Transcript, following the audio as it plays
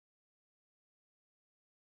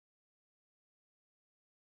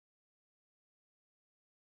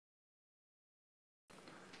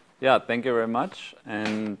Yeah, thank you very much.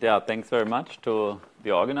 And yeah, thanks very much to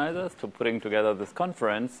the organizers to putting together this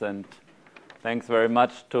conference. And thanks very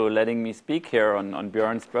much to letting me speak here on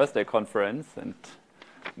Bjørn's birthday conference. And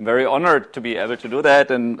I'm very honored to be able to do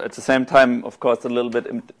that. And at the same time, of course, a little bit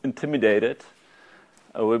intimidated.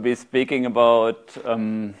 I will be speaking about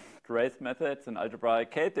trace methods and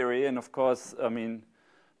algebraic K-theory. And of course, I mean,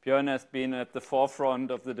 Bjørn has been at the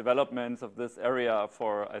forefront of the developments of this area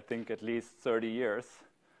for, I think, at least 30 years.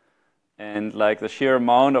 And like the sheer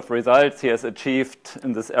amount of results he has achieved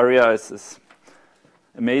in this area is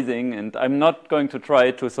amazing. And I'm not going to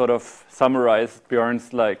try to sort of summarize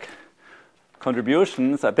Bjørn's like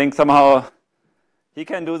contributions. I think somehow he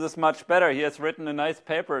can do this much better. He has written a nice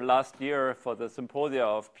paper last year for the symposia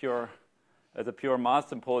of the pure math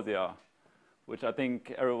symposia, which I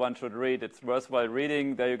think everyone should read. It's worthwhile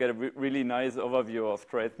reading. There you get a really nice overview of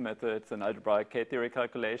trace methods and algebraic K-theory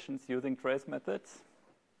calculations using trace methods.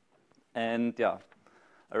 And yeah,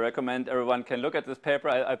 I recommend everyone can look at this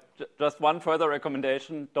paper. Just one further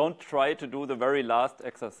recommendation, don't try to do the very last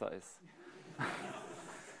exercise.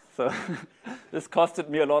 So this costed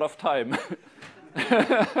me a lot of time.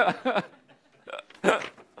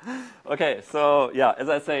 Okay, so yeah, as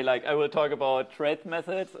I say, like I will talk about trace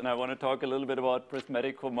methods, and I want to talk a little bit about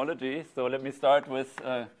prismatic cohomology. So let me start with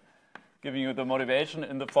giving you the motivation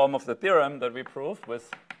in the form of the theorem that we proved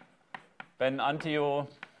with Ben Antieau,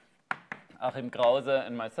 Achim Krause,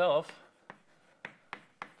 and myself.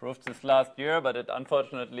 Proved this last year, but it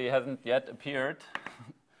unfortunately hasn't yet appeared.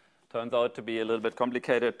 Turns out to be a little bit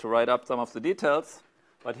complicated to write up some of the details,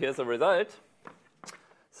 but here's the result.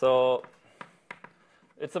 So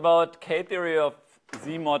it's about K-theory of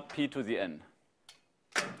Z mod P to the n.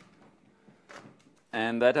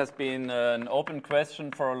 And that has been an open question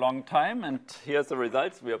for a long time, and here's the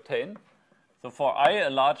results we obtain. So for I, a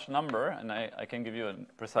large number, and I can give you a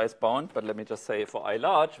precise bound, but let me just say for I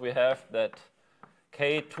large, we have that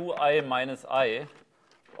K2I minus I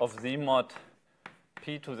of Z mod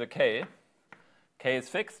P to the K. K is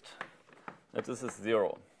fixed, that this is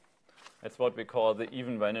 0. That's what we call the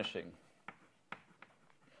even vanishing.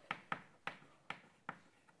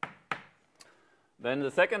 Then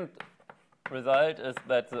the second result is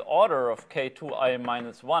that the order of K2I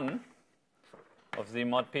minus 1 of Z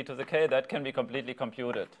mod P to the K, that can be completely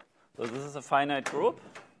computed. So this is a finite group,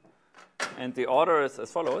 and the order is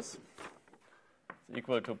as follows. It's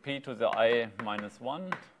equal to P to the I minus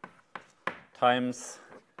 1 times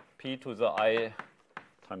P to the I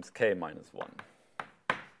times K minus 1.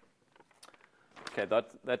 Okay,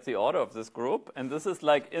 that's the order of this group, and this is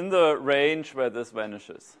like in the range where this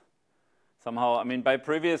vanishes. Somehow, I mean, by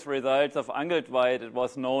previous results of Angeldweit, it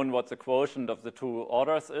was known what the quotient of the two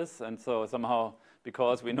orders is. And so somehow,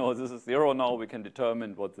 because we know this is 0 now, we can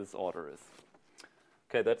determine what this order is.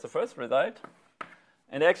 Okay, that's the first result.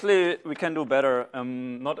 And actually, we can do better.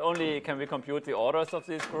 Not only can we compute the orders of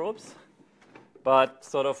these groups, but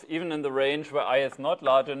sort of even in the range where I is not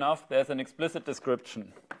large enough, there's an explicit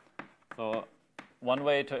description. So one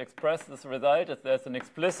way to express this result is there's an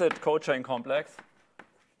explicit cochain complex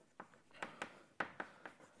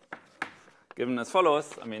given as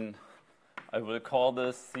follows. I mean, I will call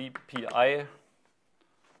this CPI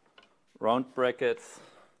round brackets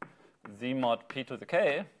Z mod P to the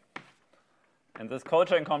K. And this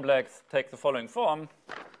cochain complex takes the following form.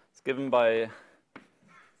 It's given by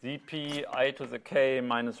ZP I to the K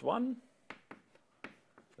minus 1.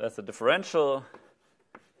 There's a differential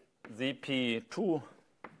ZP2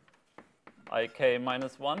 IK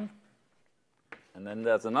minus 1. And then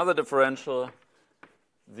there's another differential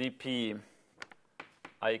ZP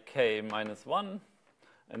IK minus 1,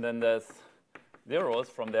 and then there's zeros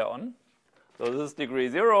from there on. So this is degree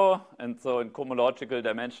 0, and so in cohomological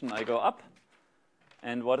dimension I go up.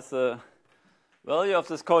 And what is the value of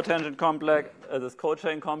this cotangent complex, this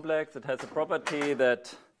cochain complex? It has a property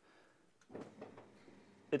that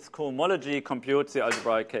its cohomology computes the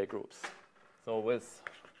algebraic K groups. So with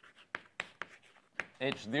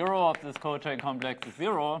H0 of this cochain complex is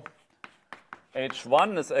 0,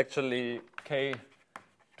 H1 is actually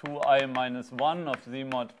K2I minus 1 of Z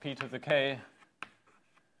mod P to the K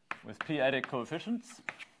with p-adic coefficients.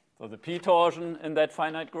 So the p torsion in that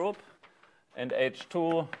finite group. And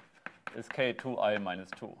H2 is K2I minus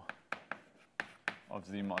 2 of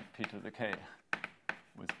Z mod P to the K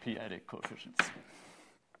with p-adic coefficients.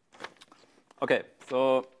 Okay,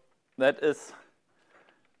 so that is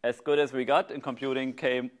as good as we got in computing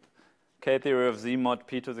K-theory of Z mod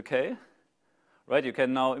P to the K. Right, you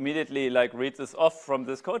can now immediately like read this off from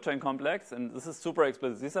this cochain complex, and this is super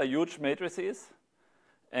explicit. These are huge matrices,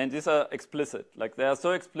 And these are explicit. Like they are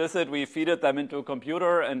so explicit, we feed them into a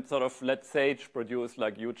computer and sort of let Sage produce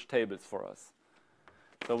like huge tables for us.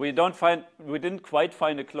 So we didn't quite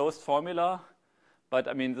find a closed formula, but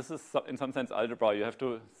I mean, this is in some sense algebra. You have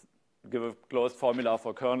to give a closed formula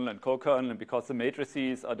for kernel and co-kernel, and because the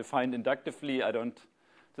matrices are defined inductively, at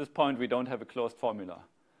this point we don't have a closed formula.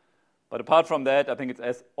 But apart from that, I think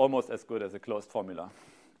it's almost as good as a closed formula.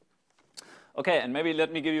 Okay, and maybe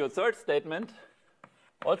let me give you a third statement.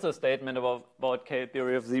 Also a statement about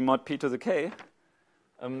K-theory of Z mod P to the K.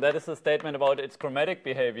 That is a statement about its chromatic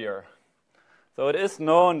behavior. So it is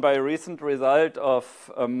known by a recent result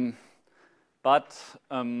of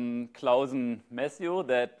Bhatt-Morrow-Scholze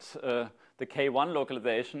that the K1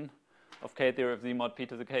 localization of K-theory of Z mod P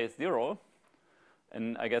to the K is 0.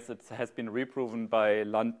 And I guess it has been reproven by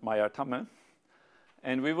Land, Meyer, Tamme.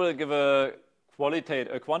 And we will give a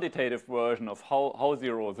quantitative version of how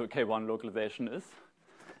 0 the K1 localization is.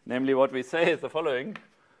 Namely, what we say is the following.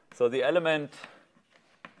 So the element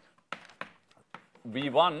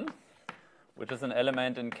V1, which is an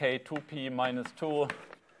element in K2P minus 2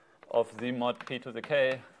 of Z mod P to the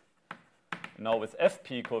K, now with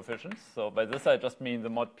FP coefficients. So by this I just mean the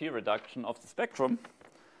mod P reduction of the spectrum.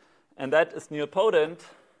 And that is nilpotent.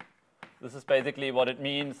 This is basically what it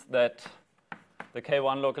means that the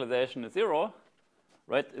K1 localization is 0.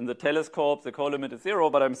 Right? In the telescope, the co-limit is 0,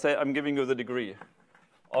 but I'm giving you the degree.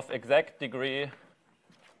 Of exact degree,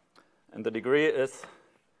 and the degree is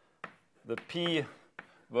the P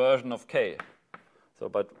version of K. So,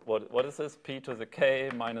 but what is this? P to the K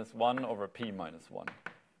minus 1 over P minus 1.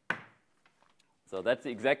 So that's the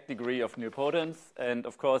exact degree of nilpotence, and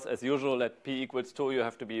of course, as usual, at P equals 2, you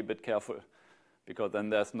have to be a bit careful, because then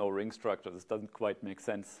there's no ring structure. This doesn't quite make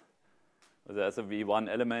sense. There's a V1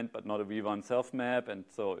 element, but not a V1 self-map, and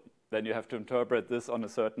so then you have to interpret this on a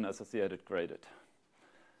certain associated graded.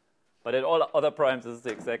 But at all other primes, this is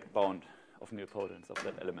the exact bound of nilpotence of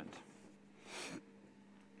that element.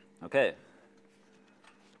 Okay,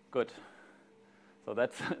 good. So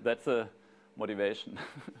that's a motivation.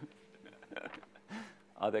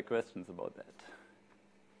 Are there questions about that?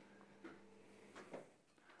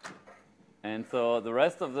 And so the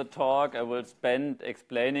rest of the talk I will spend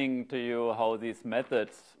explaining to you how these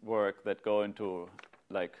methods work that go into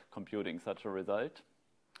like computing such a result.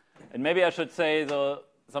 And maybe I should say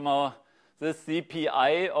somehow this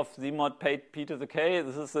CPI of Z mod P to the K,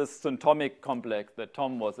 this is this symptomic complex that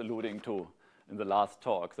Tom was alluding to in the last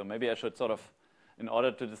talk. So maybe I should sort of, in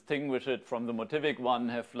order to distinguish it from the Motivic one,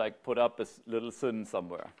 have like put up this little syn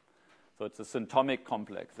somewhere. So it's a symptomic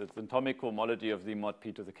complex. It's a symptomic cohomology of Z mod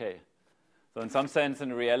P to the K. So in some sense,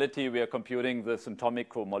 in reality, we are computing the symptomic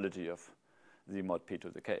cohomology of Z mod P to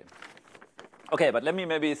the K. Okay, but let me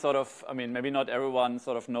maybe sort of, I mean, maybe not everyone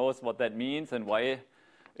sort of knows what that means and why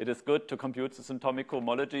it is good to compute the symptomic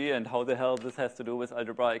cohomology and how the hell this has to do with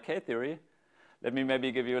algebraic K-theory. Let me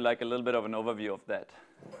maybe give you like a little bit of an overview of that.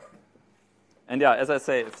 And yeah, as I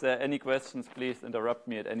say, if there are any questions, please interrupt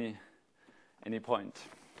me at any point.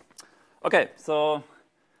 Okay, so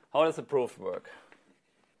how does a proof work?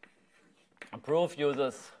 A proof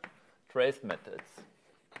uses trace methods.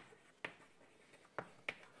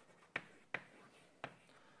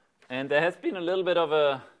 And there has been a little bit of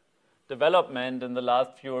a development in the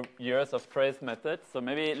last few years of trace methods. So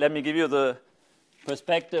maybe let me give you the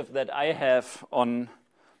perspective that I have on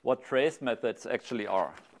what trace methods actually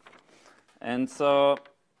are. And so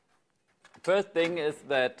first thing is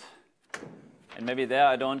that, and maybe there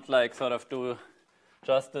I don't like sort of do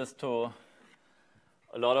justice to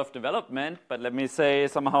a lot of development, but let me say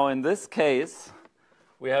somehow in this case,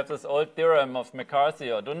 we have this old theorem of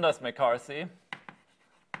McCarthy or Dundas-McCarthy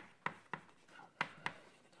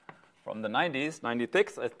from the 90s,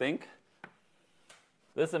 96, I think.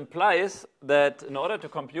 This implies that in order to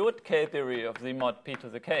compute K-theory of Z mod P to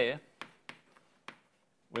the K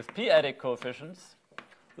with p-adic coefficients,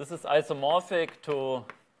 this is isomorphic to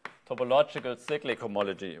topological cyclic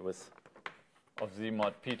homology of Z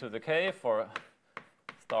mod P to the K for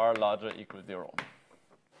star larger equal 0.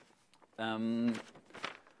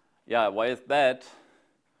 Yeah, why is that?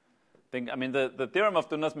 I mean, the theorem of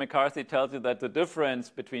Dundas-McCarthy tells you that the difference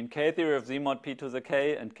between K-theory of Z mod P to the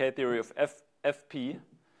K and K-theory of Fp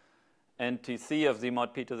and Tc of Z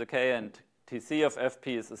mod P to the K and Tc of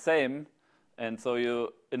Fp is the same. And so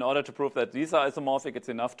in order to prove that these are isomorphic, it's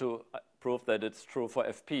enough to prove that it's true for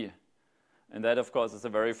Fp. And that, of course, is the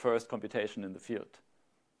very first computation in the field.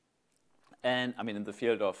 And, I mean, in the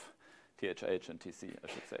field of THH and Tc,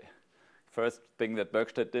 I should say. First thing that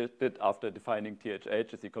Bergstedt did after defining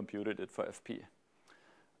THH is he computed it for Fp.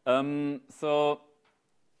 So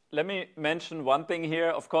let me mention one thing here.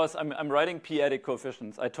 Of course, I'm writing p-adic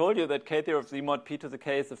coefficients. I told you that k theory of z mod p to the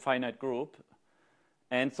k is a finite group.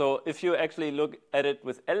 And so if you actually look at it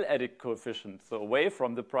with L-adic coefficients, so away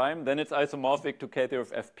from the prime, then it's isomorphic to k theory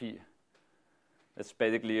of fp. It's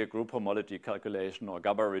basically a group homology calculation or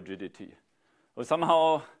Gabor rigidity. So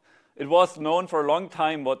somehow it was known for a long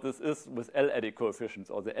time what this is with L-adic coefficients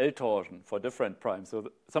or the L torsion for different primes.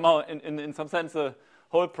 So somehow in some sense the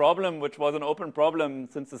whole problem, which was an open problem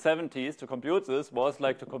since the 70s to compute this, was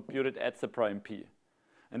like to compute it at the prime p.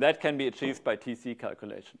 And that can be achieved by TC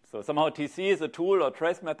calculation. So somehow TC is a tool, or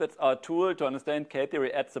trace methods are a tool to understand K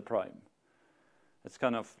theory at the prime. It's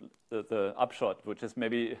kind of the upshot, which is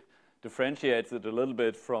maybe differentiates it a little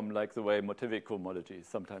bit from like the way Motivic cohomology is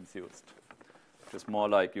sometimes used, which is more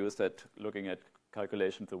like used at looking at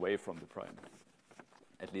calculations away from the prime,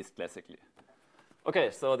 at least classically. Okay,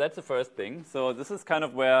 so that's the first thing. So this is kind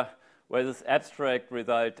of where this abstract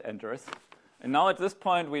result enters. And now at this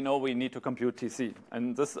point, we know we need to compute TC.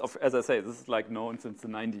 And this, as I say, this is like known since the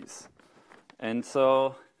 90s. And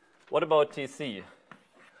so what about TC?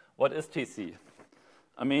 What is TC?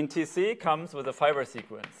 I mean, TC comes with a fiber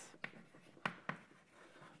sequence.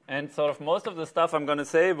 And sort of most of the stuff I'm going to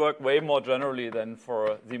say work way more generally than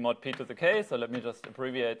for z mod p to the k. So let me just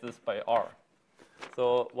abbreviate this by R.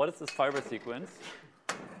 So what is this fiber sequence?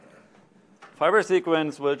 Fiber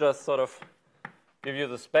sequence will just sort of give you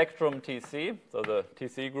the spectrum TC. So the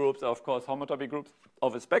TC groups are, of course, homotopy groups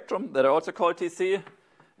of a spectrum that are also called TC.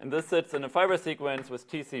 And this sits in a fiber sequence with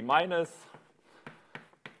TC minus.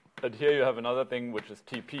 And here you have another thing, which is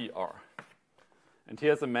TPR. And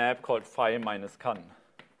here's a map called phi minus can.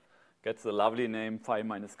 Gets the lovely name phi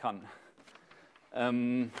minus can.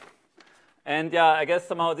 And yeah, I guess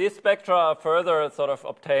somehow these spectra are further sort of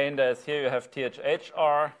obtained as here you have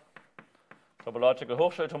THHR, topological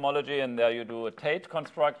Hochschild homology, and there you do a Tate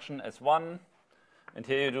construction as 1. And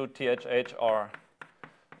here you do THHR,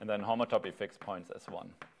 and then homotopy fixed points as 1.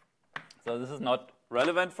 So this is not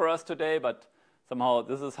relevant for us today, but somehow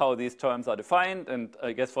this is how these terms are defined. And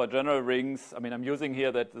I guess for general rings, I mean, I'm using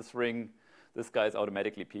here that this ring, this guy is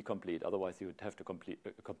automatically p-complete. Otherwise, you would have to complete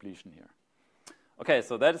completion here. Okay,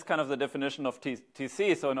 so that is kind of the definition of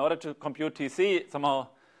TC. So in order to compute TC, somehow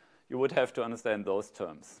you would have to understand those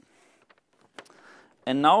terms.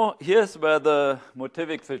 And now here's where the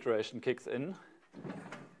Motivic filtration kicks in.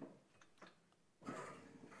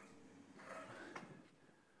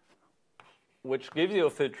 Which gives you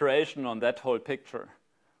a filtration on that whole picture,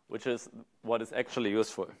 which is what is actually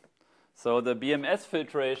useful. So the BMS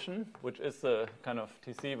filtration, which is the kind of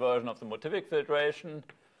TC version of the Motivic filtration,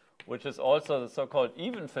 which is also the so-called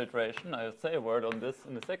even filtration. I'll say a word on this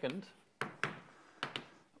in a second.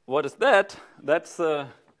 What is that? That's this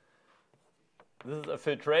is a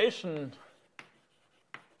filtration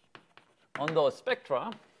on those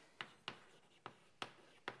spectra,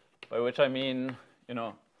 by which I mean, you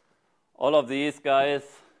know, all of these guys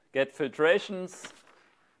get filtrations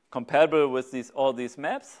compatible with all these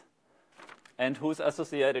maps, and whose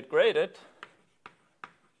associated graded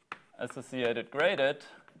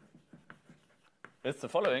is the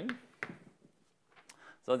following.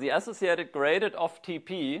 So the associated graded of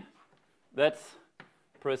TP, that's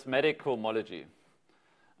prismatic cohomology.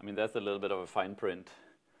 I mean, that's a little bit of a fine print.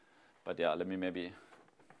 But yeah, let me maybe,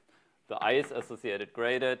 the I is associated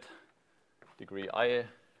graded, degree I.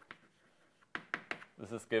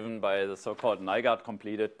 This is given by the so-called Nygaard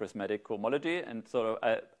completed prismatic cohomology. And so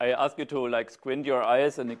I ask you to like squint your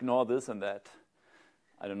eyes and ignore this and that.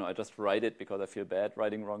 I don't know, I just write it because I feel bad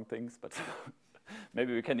writing wrong things, but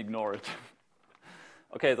maybe we can ignore it.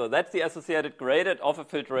 Okay, so that's the associated graded of a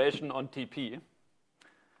filtration on TP.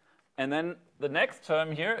 And then the next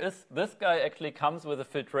term here is this guy actually comes with a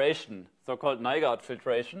filtration, so-called Nygaard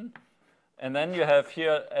filtration. And then you have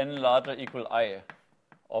here n larger equal I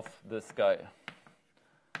of this guy.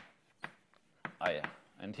 I.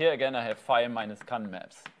 And here again I have phi minus can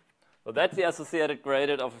maps. So that's the associated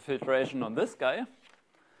graded of a filtration on this guy.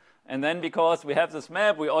 And then because we have this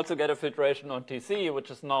map, we also get a filtration on TC, which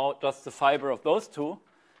is now just the fiber of those two.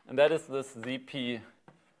 And that is this ZP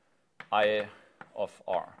I of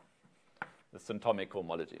R, the symptomic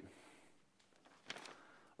cohomology.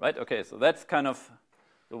 Right, okay, so that's kind of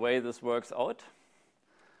the way this works out.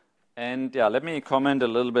 And yeah, let me comment a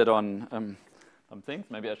little bit on some things.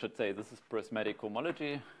 Maybe I should say this is prismatic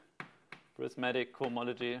cohomology,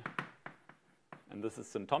 and this is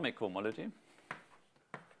symptomic cohomology.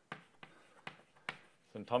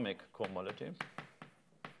 Symptomic cohomology.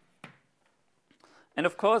 And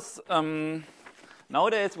of course,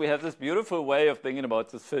 nowadays we have this beautiful way of thinking about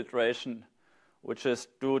this filtration which is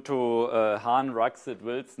due to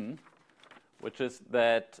Hahn-Raksit-Wilson, which is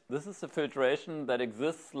that this is a filtration that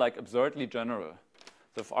exists like absurdly general.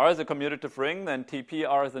 So if R is a commutative ring, then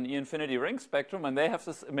TP-R is an E-infinity ring spectrum, and they have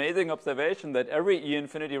this amazing observation that every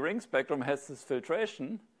E-infinity ring spectrum has this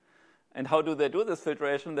filtration. And how do they do this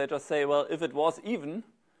filtration? They just say, well, if it was even,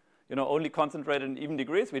 only concentrated in even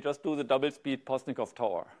degrees, we just do the double-speed Postnikov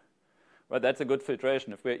tower. Right, that's a good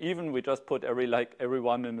filtration. If we're even, we just put every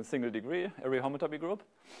one in a single degree, every homotopy group.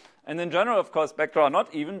 And in general, of course, spectra are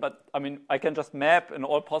not even, but I can just map in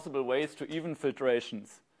all possible ways to even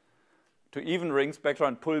filtrations, to even ring spectra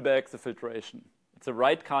and pull back the filtration. It's a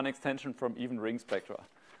right Kahn extension from even ring spectra.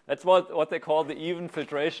 That's what they call the even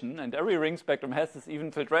filtration, and every ring spectrum has this even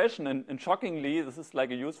filtration, and shockingly, this is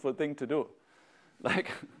like a useful thing to do.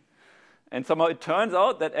 And somehow it turns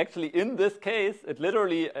out that actually in this case, it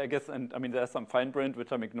literally, I guess, and there's some fine print which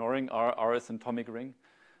I'm ignoring, R is an atomic ring,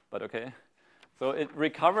 but okay. So it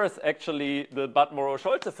recovers actually the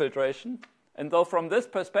Bhatt-Morrow-Scholze filtration. And though from this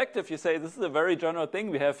perspective, you say this is a very general thing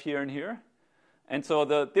we have here and here. And so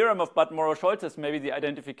the theorem of Bhatt-Morrow-Scholze is maybe the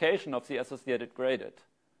identification of the associated graded.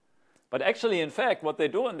 But actually, in fact, what they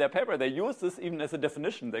do in their paper, they use this even as a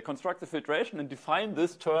definition. They construct the filtration and define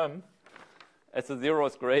this term as the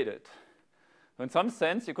zeros graded. So in some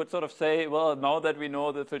sense, you could sort of say, well, now that we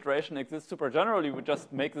know the filtration exists super generally, we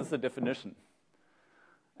just make this a definition.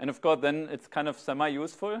 And of course, then it's kind of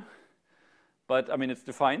semi-useful. But it's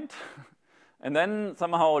defined. And then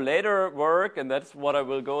somehow later work, and that's what I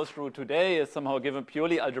will go through today, is somehow give a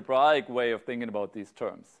purely algebraic way of thinking about these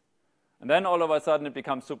terms. And then all of a sudden it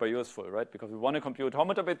becomes super useful, right? Because we want to compute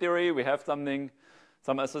homotopy theory, we have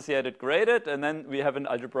some associated graded, and then we have an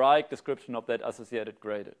algebraic description of that associated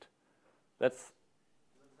graded. Does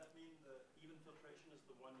that mean the even filtration is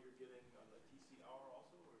the one you're getting on the TCR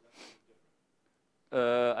also, or is that something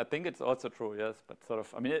different? I think it's also true, yes, but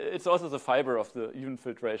it's also the fiber of the even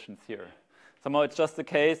filtrations here. Somehow it's just the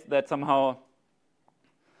case that somehow,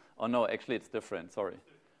 oh no, actually it's different, sorry.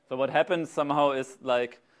 So what happens somehow is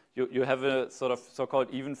like you have a sort of so-called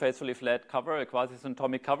even faithfully flat cover, a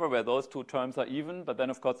quasi-symptomic cover where those two terms are even, but then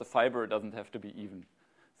of course the fiber doesn't have to be even.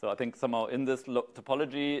 So I think somehow in this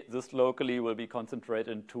topology, this locally will be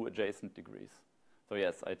concentrated in two adjacent degrees. So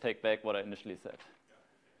yes, I take back what I initially said.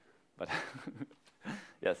 But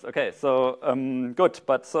yes, okay, so good.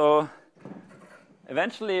 But so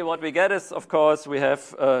eventually what we get is, of course, we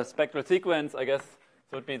have a spectral sequence. I guess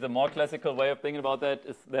it would be the more classical way of thinking about that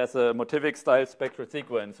is there's a Motivic style spectral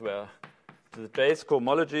sequence where the J's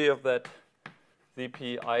cohomology of that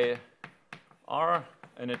CPI R,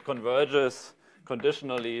 and it converges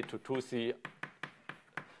conditionally to 2C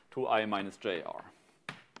 2I minus JR.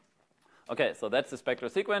 Okay, so that's the spectral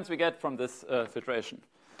sequence we get from this filtration.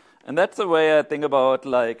 And that's the way I think about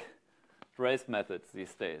like trace methods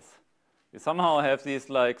these days. You somehow have these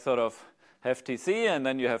have TC, and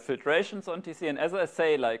then you have filtrations on TC. And as I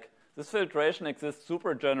say, this filtration exists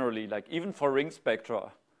super generally, even for ring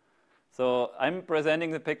spectra. So I'm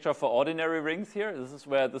presenting the picture for ordinary rings here. This is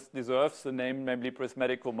where this deserves the name, namely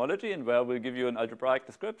prismatic cohomology, and where we'll give you an algebraic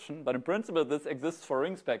description. But in principle, this exists for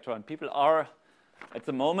ring spectra, and people are at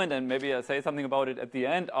the moment, and maybe I say something about it at the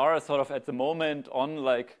end, are at the moment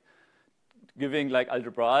on giving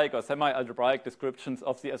algebraic or semi-algebraic descriptions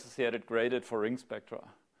of the associated graded for ring spectra.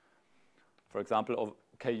 For example, of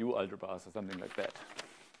KU algebras or something like that.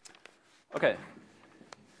 Okay.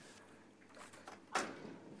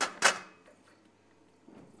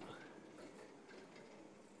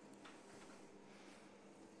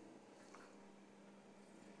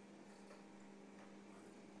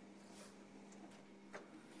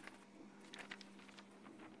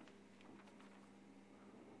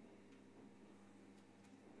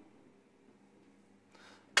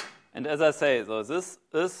 And as I say, so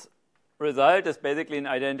this result is basically an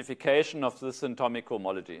identification of this symptomic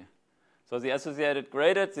cohomology. So the associated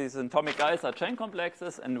graded, these symptomic guys are chain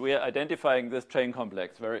complexes, and we are identifying this chain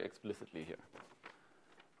complex very explicitly here.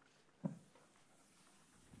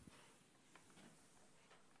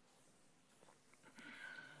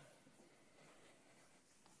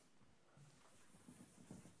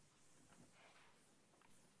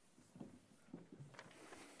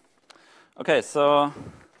 Okay, so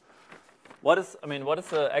what is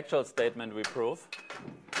the actual statement we prove?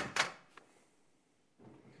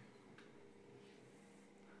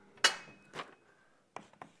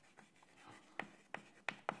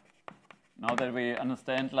 Now that we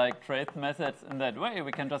understand trace methods in that way,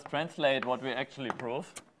 we can just translate what we actually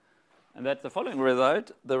prove. And that's the following result.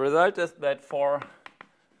 The result is that for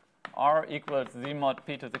R equals Z mod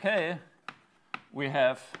P to the K, we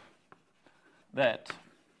have that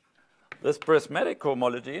this prismatic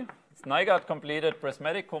cohomology, this Nygaard completed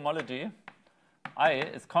prismatic cohomology, I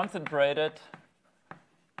is concentrated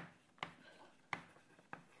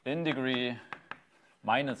in degree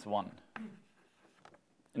 -1.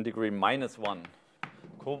 In degree -1.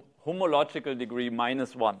 Homological degree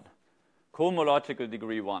 -1. Cohomological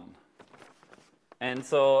degree 1. And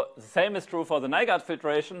so the same is true for the Nygaard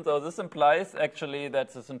filtration. So this implies actually that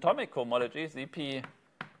the symptomic cohomology, ZPIR,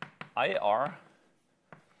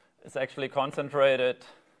 is actually concentrated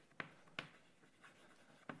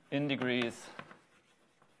in degrees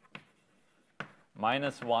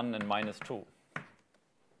 -1 and -2.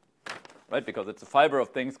 Right, because it's a fiber of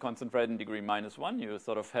things concentrated in degree -1. You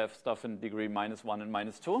sort of have stuff in degree -1 and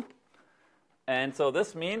 -2. And so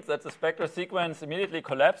this means that the spectral sequence immediately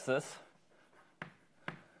collapses.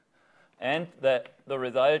 And that the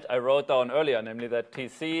result I wrote down earlier, namely that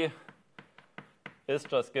TC is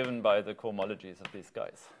just given by the cohomologies of these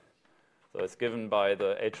guys. So it's given by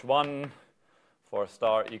the H1 for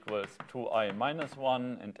star equals 2i minus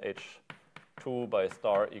 1 and H2 by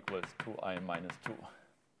star equals 2i minus 2.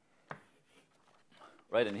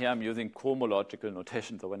 Right, and here I'm using cohomological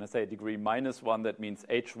notation. So when I say degree -1, that means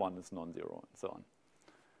H1 is non-zero and so on.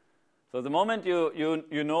 So the moment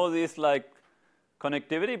you know these like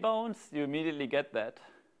connectivity bounds, you immediately get that.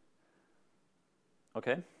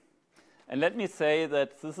 Okay? And let me say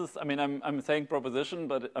that this is, I mean, I'm saying proposition,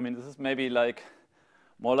 but I mean, this is maybe like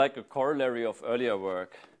more like a corollary of earlier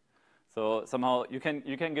work. So somehow you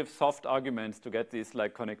can give soft arguments to get these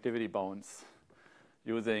like connectivity bounds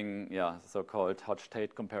using, yeah, so-called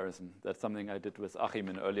Hodge-Tate comparison. That's something I did with Achim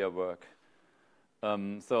in earlier work.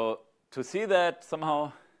 So to see that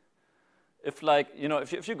somehow, if like, you know,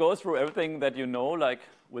 if you go through everything that you know, like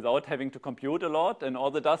without having to compute a lot and all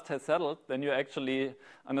the dust has settled, then you actually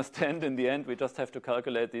understand in the end we just have to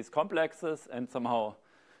calculate these complexes and somehow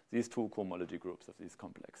these two cohomology groups of these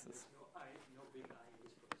complexes. No big I in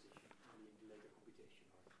this proposition in the later computation.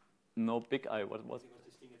 No big I, what was? Because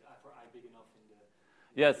this thing is for I big enough in the...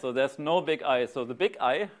 Yes, so there's no big I. So the big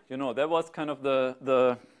I, you know, that was kind of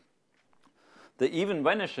the even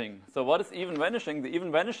vanishing. So what is even vanishing? The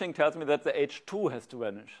even vanishing tells me that the H2 has to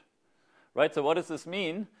vanish. Right, so what does this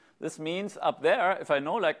mean? This means up there, if I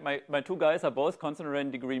know like my two guys are both concentrated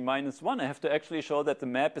in degree -1, I have to actually show that the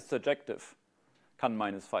map is surjective, can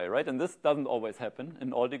minus phi, right? And this doesn't always happen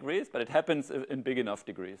in all degrees, but it happens in big enough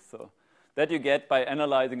degrees. So that you get by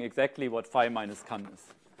analyzing exactly what phi minus can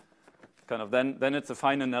is. Kind of then it's a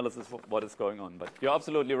fine analysis of what is going on. But you're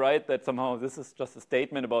absolutely right that somehow this is just a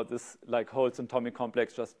statement about this like whole symptomic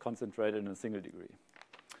complex just concentrated in a single degree.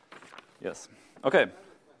 Yes. Okay.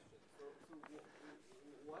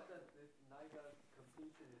 What does this Nygaard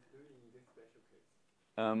completion is doing in this special case?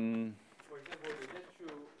 For example, is it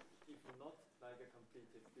true if not Nygaard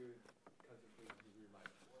completed, do concentrate degree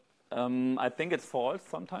 -1? I think it's false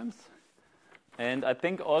sometimes, and I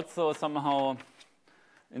think also somehow,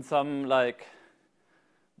 in some like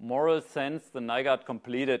moral sense, the Nygaard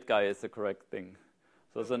completed guy is the correct thing.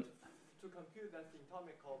 So then, to compute that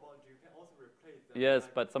symptomic cohomology, you can also replace the yes,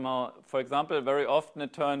 but somehow, for example, very often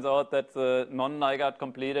it turns out that the non-Nygaard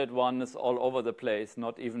completed one is all over the place,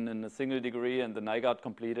 not even in a single degree, and the Nygaard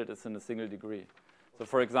completed is in a single degree. So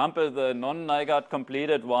for example, the non-Nygaard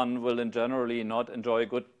completed one will in generally not enjoy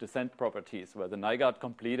good descent properties, where the Nygaard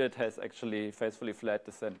completed has actually faithfully flat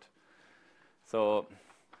descent. So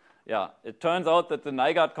yeah, it turns out that the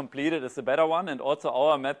Nygaard completed is the better one, and also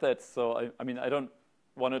our methods. So I mean, I don't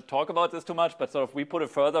want to talk about this too much, but sort of we put a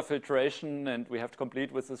further filtration, and we have to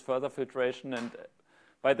complete with this further filtration, and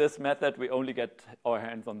by this method we only get our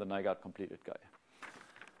hands on the Nygaard completed guy.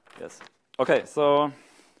 Yes. Okay. So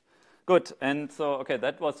good. And so okay,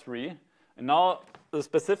 that was 3. And now the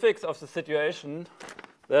specifics of the situation.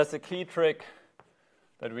 There's a key trick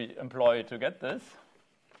that we employ to get this.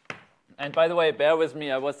 And by the way, bear with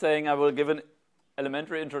me. I was saying I will give an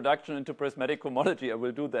elementary introduction into prismatic cohomology. I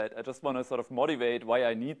will do that. I just want to sort of motivate why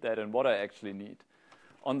I need that and what I actually need.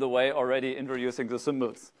 On the way, already introducing the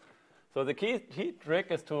symbols. So the key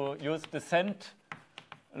trick is to use descent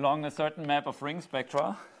along a certain map of ring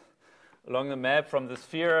spectra, along the map from the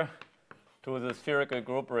sphere to the spherical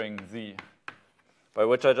group ring Z, by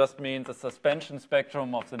which I just mean the suspension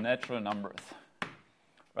spectrum of the natural numbers.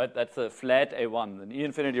 Right, that's a flat A1, an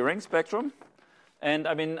E-infinity ring spectrum. And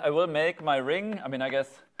I mean, I will make my ring, I mean, I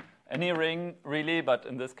guess any ring really, but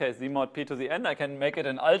in this case, Z mod P to the N, I can make it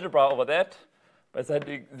an algebra over that by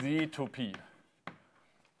setting Z to P.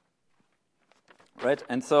 Right,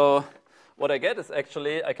 and so what I get is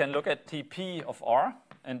actually, I can look at TP of R,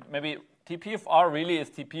 and maybe TP of R really is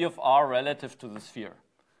TP of R relative to the sphere.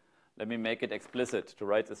 let me make it explicit to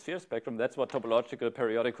write the sphere spectrum. That's what topological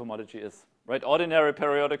periodic homology is, right? Ordinary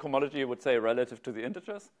periodic homology would say relative to the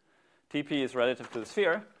integers. TP is relative to the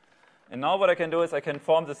sphere. And now what I can do is I can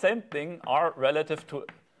form the same thing, R relative to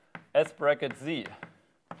S bracket Z,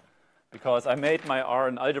 because I made my R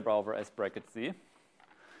an algebra over S bracket Z.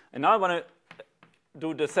 And now I want to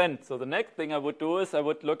do descent. So the next thing I would do is I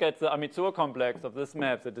would look at the Amitsur complex of this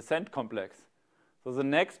map, the descent complex. So the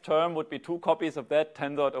next term would be 2 copies of that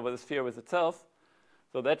tensored over the sphere with itself.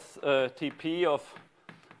 So that's TP of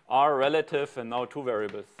R relative and now 2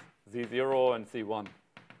 variables, Z0 and Z1.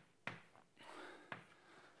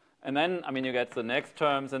 And then, I mean, you get the next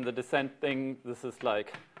terms in the descent thing. This is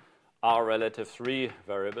like R relative 3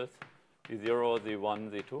 variables, Z0,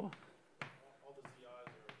 Z1, Z2. All the ZIs are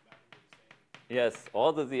mapping to the same. Yes,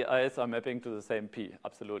 all the ZIs are mapping to the same P,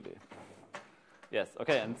 absolutely. Yes,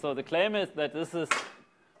 okay, and so the claim is that this is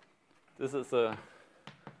a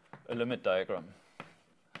limit diagram.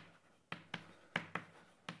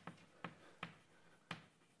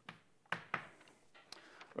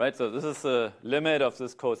 Right, so this is the limit of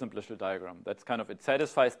this co-simplicial diagram. That's kind of, it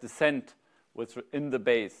satisfies descent within the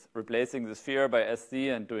base, replacing the sphere by SC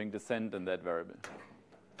and doing descent in that variable.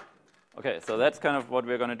 Okay, so that's kind of what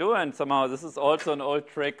we're going to do, and somehow this is also an old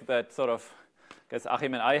trick that sort of, I guess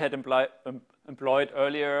Achim and I had employed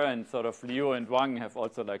earlier, and sort of Liu and Wang have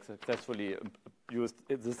also like successfully used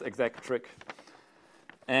this exact trick.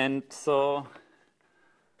 And so,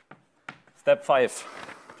 step 5.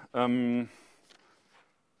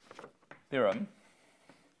 Theorem.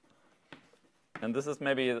 And this is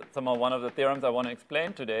maybe somehow one of the theorems I want to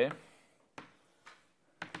explain today.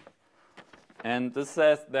 And this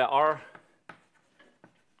says there are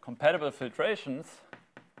compatible filtrations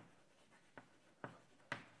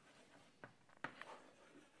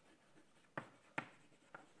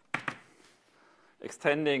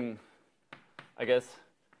extending, I guess,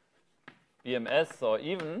 EMS or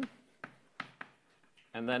even.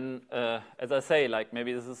 And then, as I say, like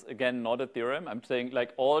maybe this is, again, not a theorem. I'm saying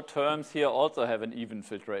like all terms here also have an even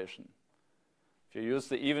filtration. If you use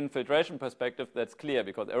the even filtration perspective, that's clear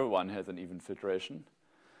because everyone has an even filtration.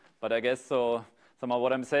 But I guess so somehow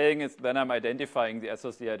what I'm saying is then I'm identifying the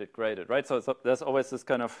associated graded, right? So there's always this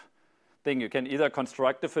kind of thing. You can either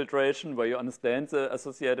construct a filtration where you understand the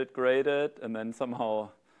associated graded and then somehow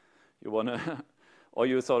you want to, or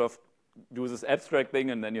you sort of do this abstract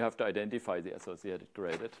thing, and then you have to identify the associated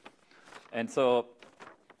graded. And so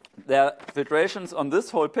there are filtrations on this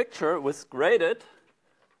whole picture with graded,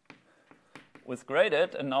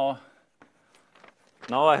 and now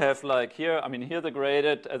I have like here, I mean here the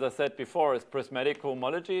graded, as I said before, is prismatic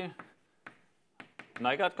cohomology,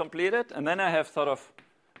 Nygaard completed, and then I have sort of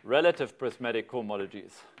relative prismatic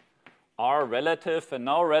cohomologies, R relative, and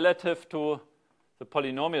now relative to the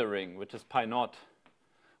polynomial ring, which is pi naught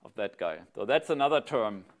of that guy. So that's another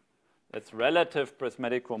term. That's relative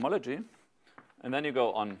prismatic cohomology. And then you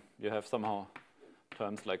go on. You have somehow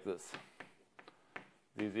terms like this.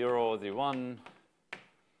 Z0, Z1,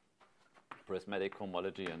 prismatic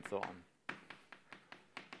cohomology, and so on.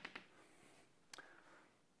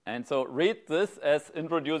 And so read this as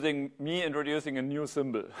introducing a new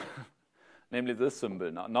symbol, namely this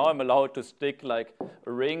symbol. Now I'm allowed to stick like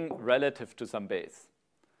a ring relative to some base.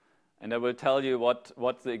 And I will tell you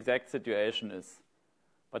what the exact situation is.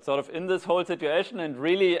 But sort of in this whole situation, and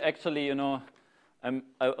really actually, you know, I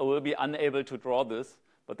will be unable to draw this,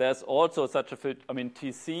 but there's also such a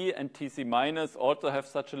TC and TC minus also have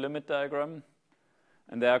such a limit diagram,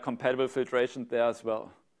 and there are compatible filtrations there as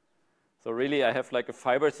well. So really I have like a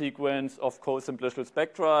fiber sequence of co-simplicial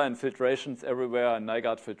spectra and filtrations everywhere, and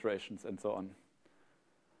Nygaard filtrations and so on.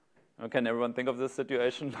 Can everyone think of this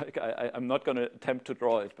situation? Like I'm not going to attempt to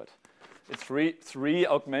draw it, but it's three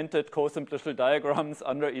augmented co-simplicial diagrams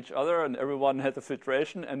under each other, and everyone has a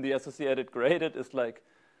filtration, and the associated graded is like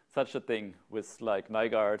such a thing with like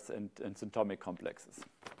Nygaards and symptomic complexes.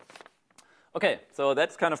 Okay, so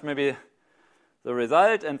that's kind of maybe the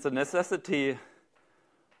result and the necessity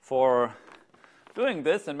for doing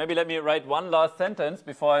this. And maybe let me write one last sentence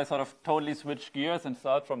before I sort of totally switch gears and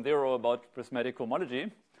start from zero about prismatic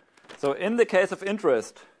cohomology. So in the case of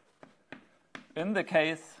interest, in the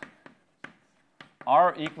case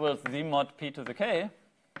R equals Z mod P to the K,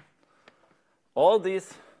 all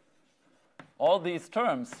these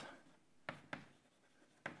terms,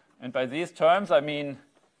 and by these terms I mean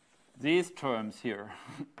these terms here,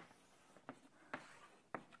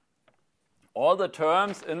 all the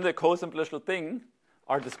terms in the co-simplicial thing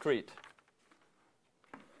are discrete.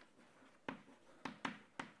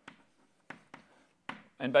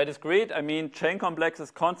 And by discrete, I mean chain complex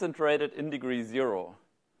is concentrated in degree 0.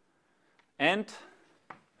 And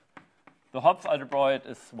the Hopf algebroid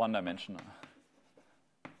is one-dimensional.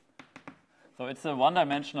 So it's a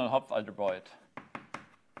one-dimensional Hopf algebroid.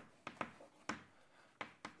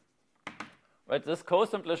 Right, this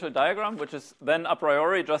cosimplicial diagram, which is then a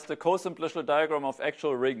priori just a cosimplicial diagram of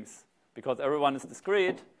actual rings, because everyone is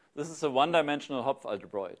discrete, this is a one-dimensional Hopf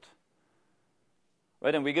algebroid.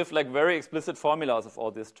 Right, and we give like very explicit formulas of all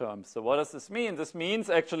these terms. So what does this mean? This means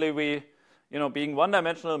actually we, being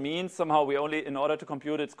one-dimensional means somehow we only, in order to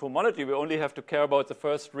compute its cohomology, we only have to care about the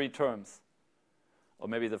first three terms. Or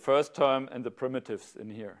maybe the first term and the primitives in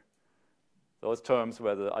here. Those terms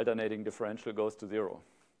where the alternating differential goes to 0.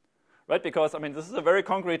 Right, because, this is a very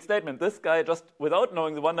concrete statement. This guy just, without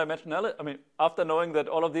knowing the one-dimensionality, after knowing that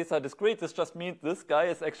all of these are discrete, this just means this guy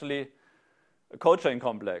is actually a cochain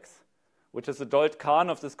complex, which is the Dold-Kahn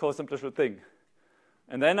of this cosimplicial thing.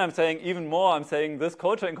 And then I'm saying even more, I'm saying this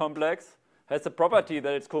cochain complex has the property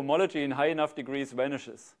that its cohomology in high enough degrees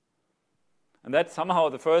vanishes. And that's somehow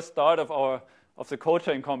the first start of the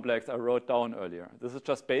cochain complex I wrote down earlier. This is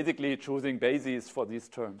just basically choosing bases for these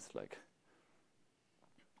terms.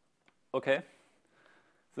 Okay, is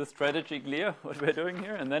this strategy clear, what we're doing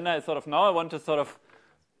here? And then now I want to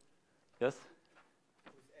yes?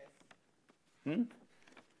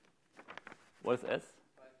 What is S?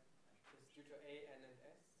 It's due to A, N, and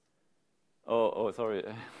S. Oh, sorry.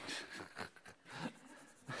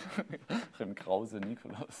 Krause,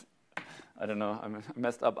 Nikolaus. I don't know, I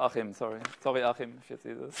messed up Achim, sorry. Sorry, Achim, if you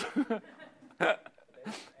see this. There's an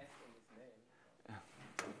S in his name.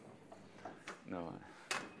 No.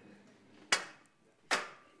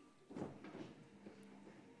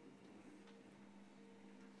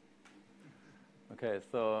 Okay,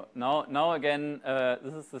 so now again,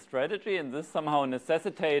 this is the strategy, and this somehow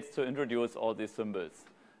necessitates to introduce all these symbols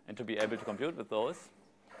and to be able to compute with those.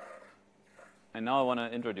 And now I want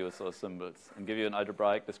to introduce those symbols and give you an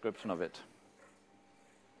algebraic description of it.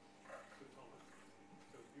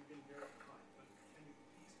 So you've been verified, but can you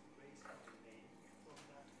please erase our name from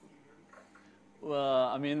that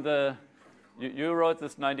theorem? Well, you wrote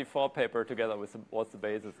this 94 paper together with what's the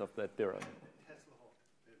basis of that theorem.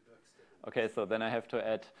 Okay, so then I have to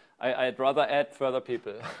add, I'd rather add further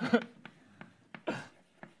people.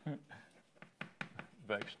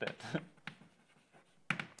 Bergstedt.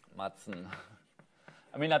 Madsen.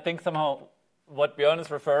 I think somehow what Bjørn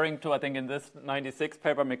is referring to, I think in this 96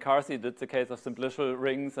 paper, McCarthy did the case of simplicial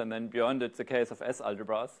rings, and then Bjørn did the case of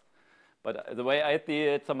S-algebras. But the way I see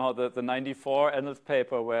it, somehow the 94 Enels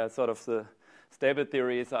paper, where sort of the stable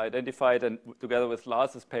theories are identified, and together with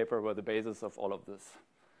Lars's paper, were the basis of all of this.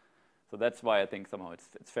 So that's why I think somehow it's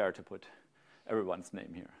fair to put everyone's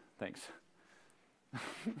name here. Thanks.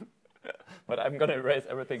 But I'm going to erase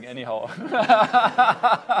everything anyhow.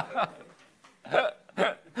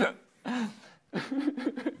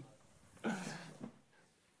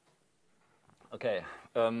 Okay.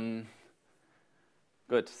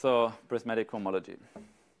 Good. So prismatic cohomology.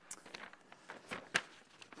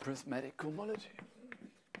 Prismatic cohomology.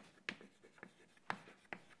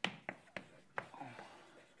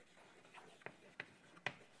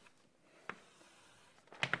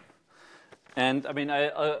 And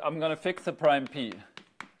I'm going to fix a prime P.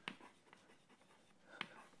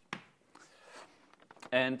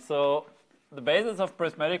 And so the basis of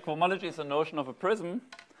prismatic cohomology is the notion of a prism,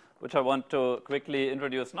 which I want to quickly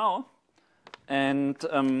introduce now. And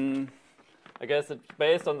I guess it's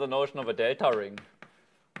based on the notion of a delta ring,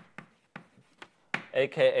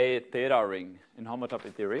 aka theta ring in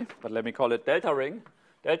homotopy theory. But let me call it delta ring.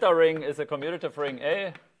 Delta ring is a commutative ring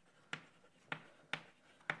A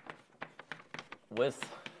with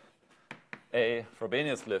a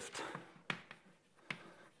Frobenius lift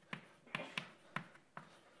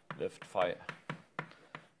phi.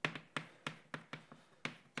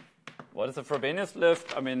 What is a Frobenius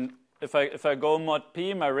lift? If I go mod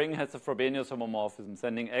P, my ring has a Frobenius homomorphism,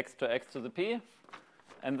 sending x to the P.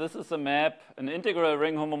 And this is a map, an integral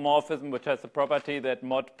ring homomorphism, which has the property that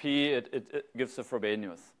mod P, it gives a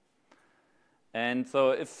Frobenius. And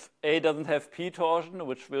so if A doesn't have P torsion,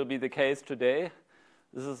 which will be the case today,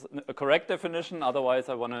 this is a correct definition. Otherwise,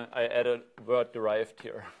 I add a word derived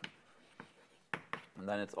here. And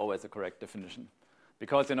then it's always a correct definition.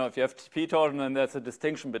 Because, if you have P torsion, then there's a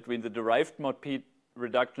distinction between the derived mod P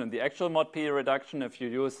reduction and the actual mod P reduction. If you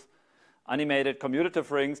use animated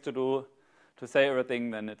commutative rings to say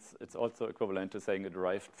everything, then it's also equivalent to saying a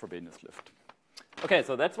derived Frobenius lift. Okay,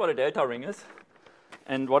 so that's what a delta ring is.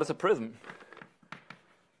 And what is a prism?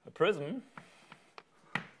 A prism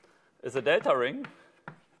is a delta ring.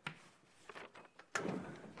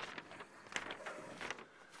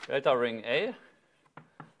 Delta ring A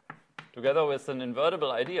together with an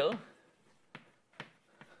invertible ideal,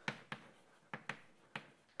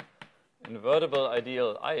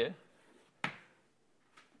 I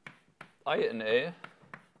in A,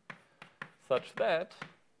 such that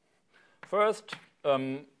first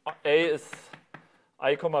A is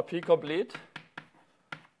I comma P complete,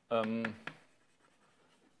 and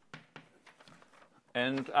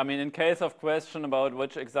I mean, in case of question about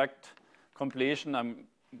which exact completion, I'm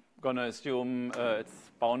going to assume it's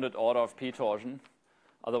bounded order of P torsion.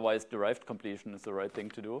 Otherwise, derived completion is the right thing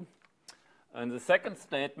to do. And the second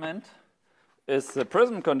statement is the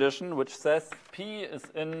prism condition, which says P is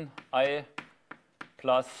in I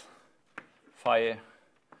plus phi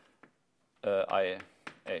I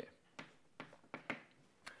A.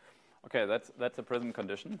 Okay, that's a prism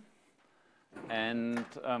condition. And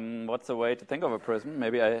what's the way to think of a prism?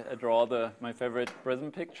 Maybe I draw my favorite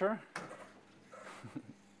prism picture.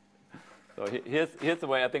 So here's the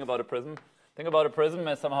way I think about a prism. Think about a prism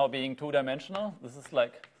as somehow being two-dimensional. This is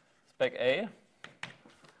like spec A,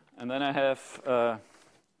 and then I have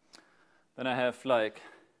like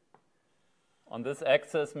on this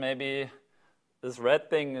axis maybe this red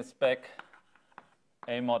thing is spec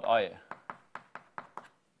A mod I.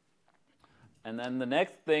 And then the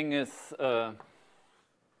next thing is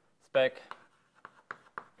spec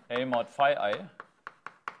A mod phi I.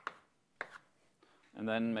 And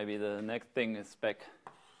then maybe the next thing is spec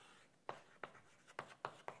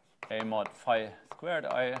A mod phi squared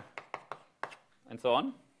I, and so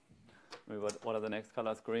on. Maybe what are the next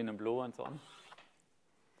colors? Green and blue, and so on.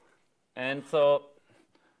 And so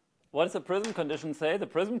what does the prism condition say? The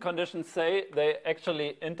prism conditions say they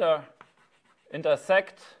actually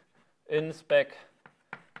intersect in spec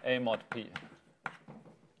A mod P.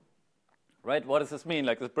 Right? What does this mean?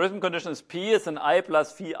 Like the prism condition is P is an I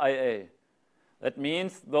plus phi IA. That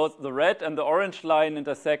means the red and the orange line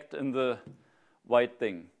intersect in the white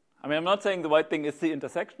thing. I mean, I'm not saying the white thing is the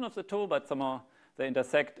intersection of the two, but somehow they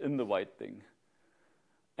intersect in the white thing.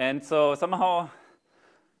 And so somehow,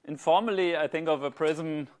 informally, I think of a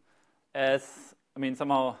prism as, I mean,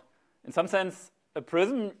 somehow, in some sense, a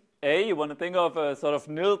prism A, you want to think of a sort of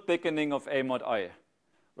nil thickening of A mod I.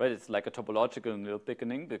 Right? It's like a topological nil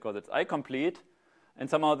thickening because it's I complete. And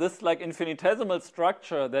somehow this like infinitesimal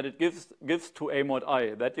structure that it gives to A mod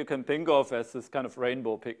I, that you can think of as this kind of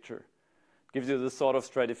rainbow picture. It gives you this sort of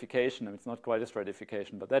stratification. I mean, it's not quite a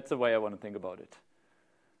stratification, but that's the way I want to think about it.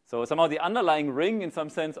 So somehow the underlying ring, in some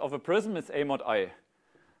sense, of a prism is A mod I.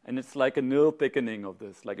 And it's like a nil thickening of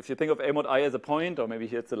this. Like if you think of A mod I as a point, or maybe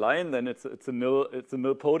here it's a line, then it's a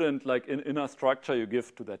nilpotent like inner structure you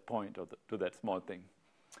give to that point or to that small thing.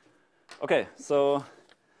 Okay, so,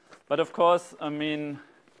 but of course, I mean,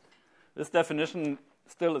 this definition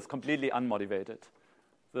still is completely unmotivated.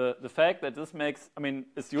 The fact that this makes, I mean,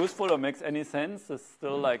 is useful or makes any sense is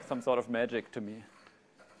still like some sort of magic to me.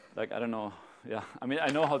 Like, I don't know, yeah. I mean,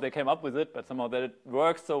 I know how they came up with it, but somehow that it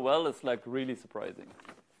works so well is like really surprising.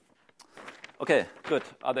 Okay, good.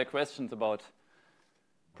 Are there questions about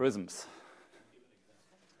prisms?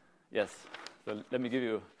 Yes. So let me give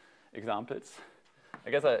you examples. I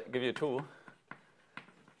guess I'll give you two.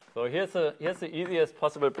 So here's the easiest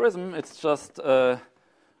possible prism. It's just where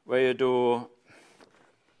you do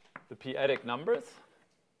the p-adic numbers.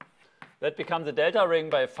 That becomes a delta ring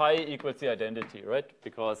by phi equals the identity, right?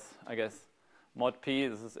 Because I guess mod p,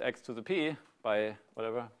 this is x to the p by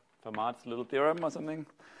whatever, Fermat's little theorem or something.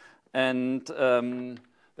 And then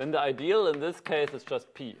the ideal in this case is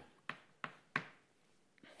just p.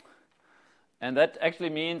 And that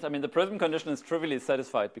actually means, I mean, the prism condition is trivially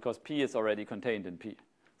satisfied because p is already contained in p.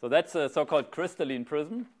 So that's a so-called crystalline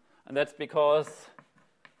prism. And that's because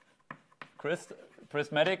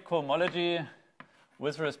prismatic cohomology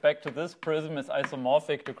with respect to this prism is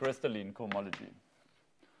isomorphic to crystalline cohomology.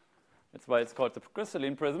 That's why it's called the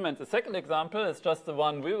crystalline prism. And the second example is just the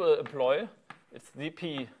one we will employ. It's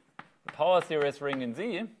ZP, the power series ring in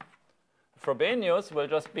Z. Frobenius will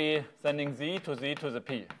just be sending Z to the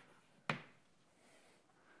P.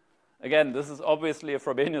 Again, this is obviously a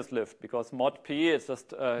Frobenius lift because mod P is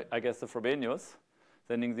just, I guess, the Frobenius,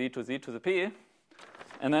 sending Z to the P.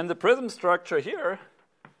 And then the prism structure here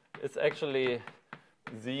is actually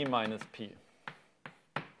Z minus P.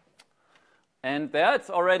 And there it's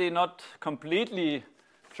already not completely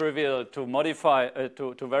trivial to modify,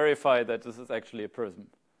 to verify that this is actually a prism.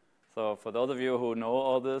 So for those of you who know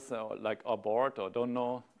all this, or like are bored or don't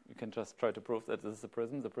know, you can just try to prove that this is a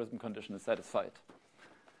prism. The prism condition is satisfied.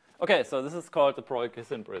 Okay, so this is called the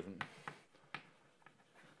Broyk-Hissing prism.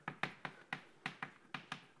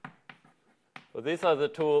 So these are the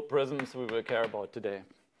two prisms we will care about today.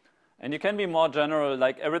 And you can be more general,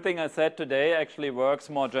 like everything I said today actually works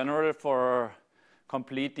more general for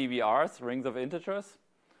complete DVRs, rings of integers.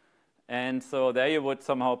 And so there you would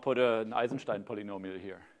somehow put an Eisenstein polynomial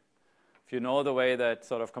here. If you know the way that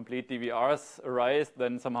sort of complete DVRs arise,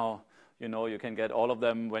 then somehow you know you can get all of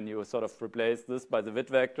them when you sort of replace this by the Witt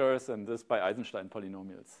vectors and this by Eisenstein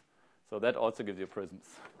polynomials. So that also gives you prisms.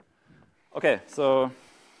 Okay, so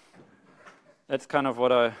that's kind of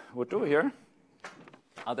what I would do here.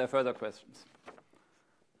 Are there further questions?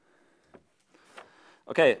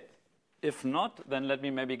 Okay, if not, then let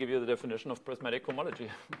me maybe give you the definition of prismatic cohomology.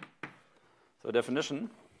 So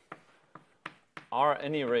definition, R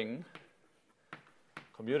any ring,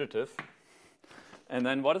 commutative. And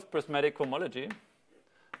then what is prismatic cohomology?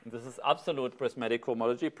 And this is absolute prismatic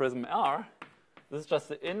cohomology, prism R. This is just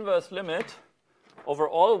the inverse limit over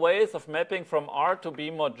all ways of mapping from R to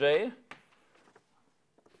B mod J,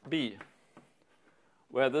 B,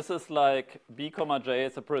 where this is like B comma J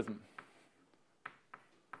is a prism.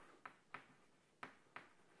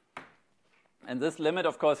 And this limit,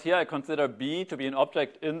 of course, here I consider B to be an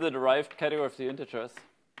object in the derived category of the integers.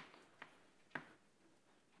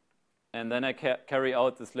 And then I carry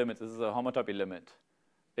out this limit. This is a homotopy limit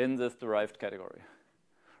in this derived category.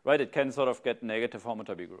 Right? It can sort of get negative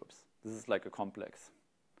homotopy groups. This is like a complex.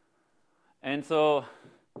 And so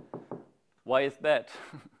why is that?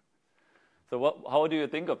 So how do you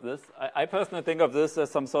think of this? I personally think of this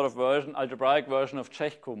as some sort of algebraic version of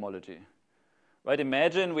Čech cohomology. Right?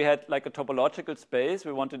 Imagine we had like a topological space.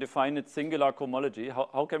 We want to define its singular cohomology.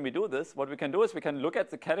 How can we do this? What we can do is we can look at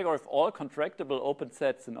the category of all contractible open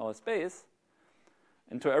sets in our space.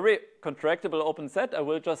 And to every contractible open set, I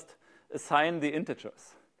will just assign the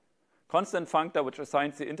integers. Constant functor which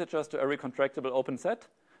assigns the integers to every contractible open set.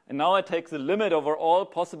 And now I take the limit over all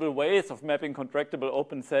possible ways of mapping contractible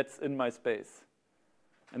open sets in my space.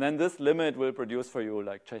 And then this limit will produce for you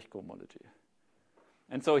like Čech cohomology.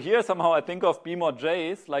 And so here somehow I think of B mod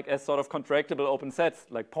J's like as sort of contractible open sets,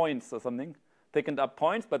 like points or something, thickened up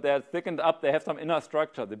points, but they're thickened up, they have some inner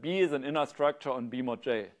structure. The B is an inner structure on B mod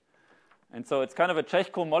J. And so it's kind of a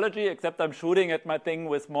Čech cohomology, except I'm shooting at my thing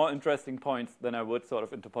with more interesting points than I would sort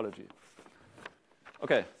of in topology.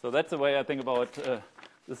 Okay, so that's the way I think about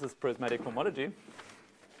this is prismatic cohomology.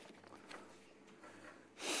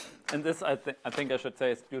 And this I think I should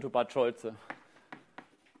say is due to Bhatt-Scholze.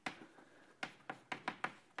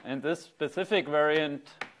 And this specific variant,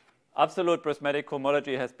 absolute prismatic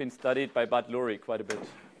cohomology, has been studied by Bhatt-Lurie quite a bit.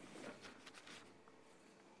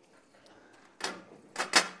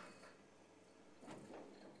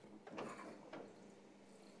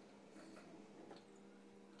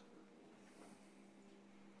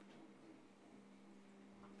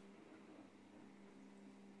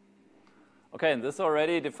 Okay, and this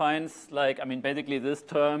already defines, like, I mean, basically this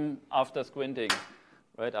term after squinting,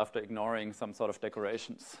 right, after ignoring some sort of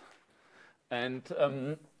decorations. And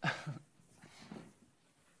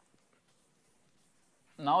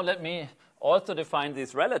now let me also define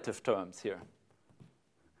these relative terms here,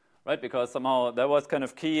 right, because somehow that was kind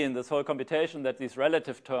of key in this whole computation that these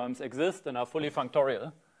relative terms exist and are fully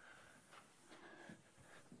functorial.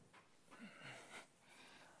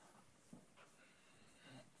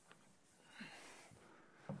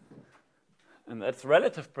 And that's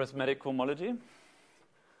relative prismatic cohomology.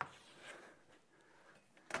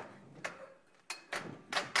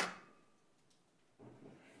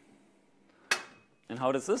 And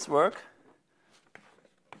how does this work?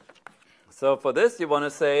 So for this, you want to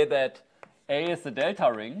say that A is the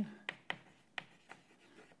delta ring.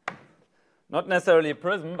 Not necessarily a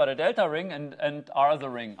prism, but a delta ring, and R is a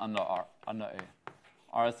ring under A.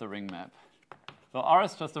 R is the ring map. So R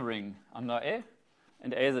is just a ring under A,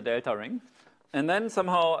 and A is a delta ring. And then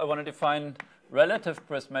somehow I want to define relative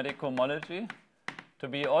prismatic cohomology to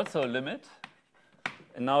be also a limit.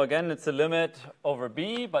 And now again, it's a limit over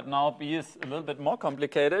B, but now B is a little bit more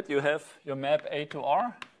complicated. You have your map A to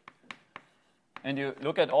R, and you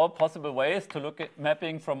look at all possible ways to look at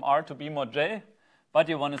mapping from R to B mod J, but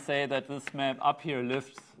you want to say that this map up here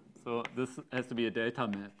lifts, so this has to be a delta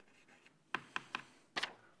map.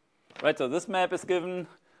 Right, so this map is given.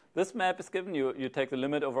 This map is given, you take the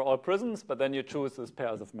limit over all prisms, but then you choose these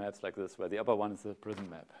pairs of maps like this, where the upper one is the prism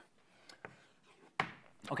map.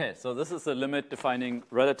 Okay, so this is the limit defining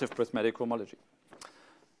relative prismatic cohomology.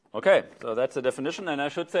 Okay, so that's the definition, and I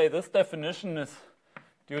should say this definition is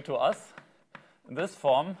due to us in this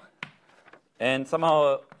form, and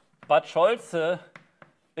somehow Bhatt-Scholze,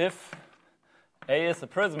 if A is a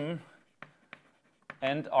prism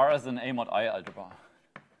and R is an A mod I algebra.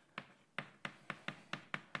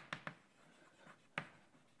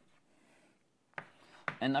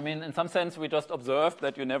 And I mean, in some sense, we just observed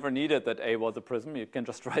that you never needed that A was a prism. You can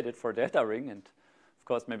just write it for a delta ring. And of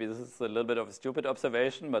course, maybe this is a little bit of a stupid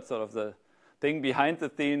observation, but sort of the thing behind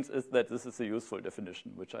the scenes is that this is a useful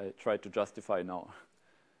definition, which I try to justify now.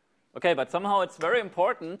 Okay, but somehow it's very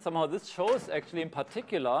important. Somehow this shows actually in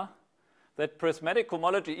particular that prismatic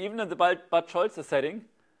cohomology, even in the Bhatt-Scholze setting,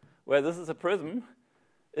 where this is a prism,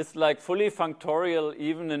 is like fully functorial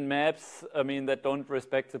even in maps, I mean, that don't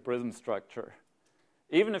respect the prism structure.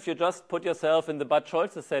 Even if you just put yourself in the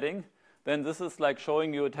Bhatt-Scholze setting, then this is like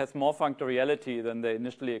showing you it has more functoriality than they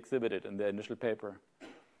initially exhibited in their initial paper.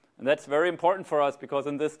 And that's very important for us because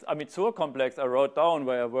in this Amitsur complex I wrote down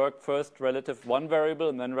where I worked first relative 1 variable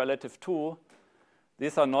and then relative 2,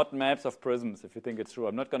 these are not maps of prisms, if you think it's true.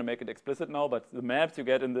 I'm not going to make it explicit now, but the maps you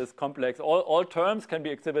get in this complex, all terms can be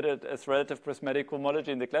exhibited as relative prismatic cohomology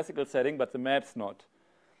in the classical setting, but the maps not.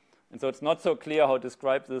 And so it's not so clear how to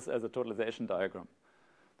describe this as a totalization diagram.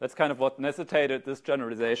 That's kind of what necessitated this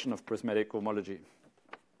generalization of prismatic cohomology.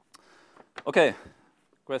 Okay,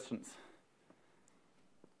 questions?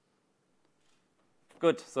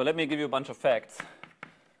 Good, so let me give you a bunch of facts.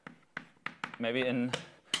 Maybe in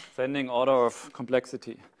ascending order of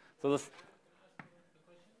complexity. So this,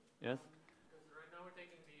 yes? Because right now we're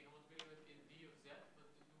taking the homotopy in D of Z, but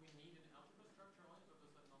do we need an algebra structure on it, or does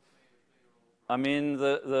that not play a role? I mean,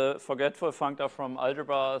 the forgetful functor from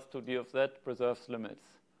algebras to D of Z preserves limits.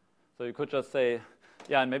 So you could just say,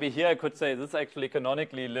 yeah, and maybe here I could say this actually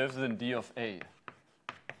canonically lives in D of A.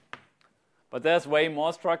 But there's way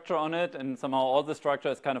more structure on it, and somehow all the structure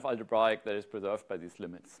is kind of algebraic that is preserved by these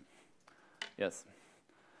limits. Yes.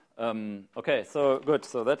 Okay, so good.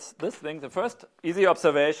 So that's this thing. The first easy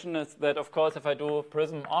observation is that, of course, if I do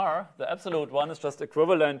prism R, the absolute one is just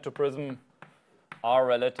equivalent to prism R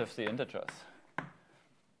relative the integers.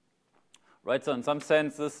 Right, so in some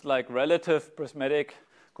sense, this like relative prismatic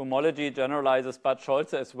cohomology generalizes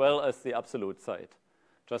Bhatt-Scholze as well as the absolute side,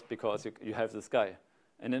 just because you have this guy.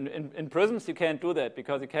 And in prisms, you can't do that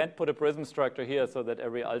because you can't put a prism structure here so that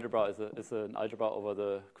every algebra is an algebra over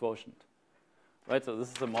the quotient. Right, so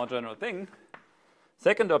this is a more general thing.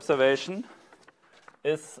 Second observation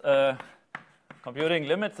is computing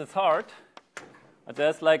limits is hard, but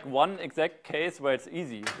there's like one exact case where it's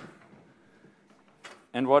easy.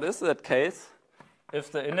 And what is that case?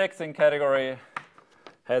 If the indexing category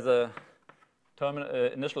has a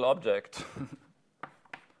initial object.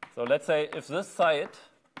 So let's say if this side,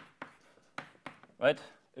 right,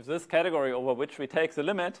 if this category over which we take the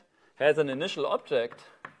limit has an initial object,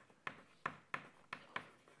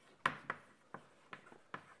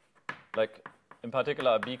 like in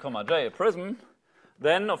particular B comma J, a prism,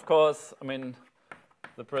 then of course, I mean,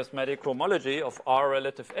 the prismatic cohomology of R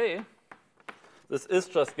relative A, this is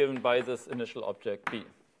just given by this initial object B.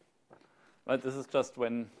 Right, this is just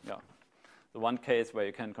when, yeah, the one case where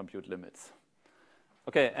you can compute limits.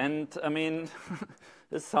 Okay, and I mean,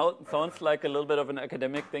 this sounds like a little bit of an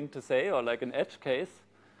academic thing to say or like an edge case,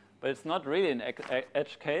 but it's not really an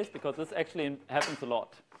edge case because this actually happens a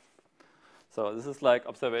lot. So this is like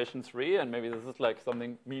observation 3, and maybe this is like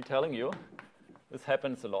something me telling you. This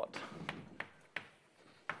happens a lot.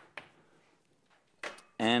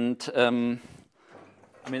 And I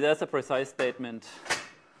mean, there's a precise statement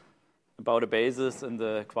about a basis in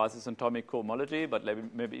the quasi-symptomic cohomology, but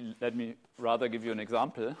let me rather give you an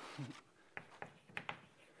example.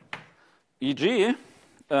 E.g.,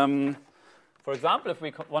 for example, if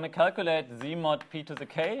we want to calculate z mod p to the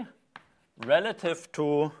k relative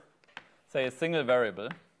to, say, a single variable,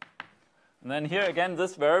 and then here again,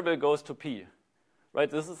 this variable goes to p.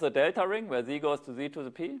 Right? This is a delta ring where z goes to z to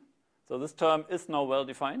the p. So this term is now well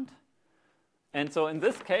defined. And so in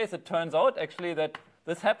this case, it turns out actually that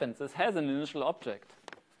this happens. This has an initial object,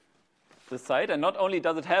 this side. And not only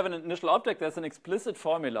does it have an initial object, there's an explicit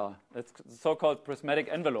formula. That's the so-called prismatic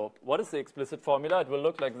envelope. What is the explicit formula? It will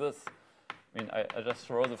look like this. I mean, I just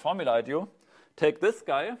throw the formula at you. Take this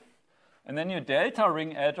guy, and then you delta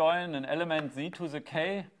ring adjoin an element z to the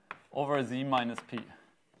k over z minus p.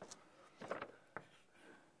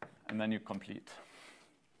 And then you complete.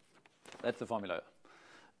 That's the formula.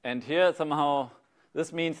 And here somehow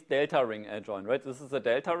this means delta ring adjoin, right? This is a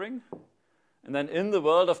delta ring. And then in the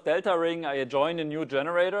world of delta ring, I adjoin a new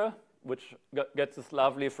generator, which gets this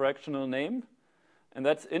lovely fractional name. And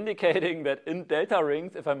that's indicating that in delta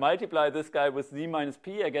rings, if I multiply this guy with z minus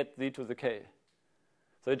p, I get z to the k.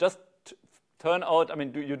 So it just turn out, I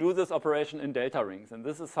mean, you do this operation in delta rings. And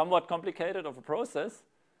this is somewhat complicated of a process,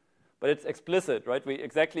 but it's explicit, right? We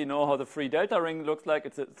exactly know how the free delta ring looks like.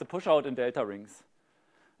 It's a push out in delta rings.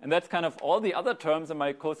 And that's kind of all the other terms in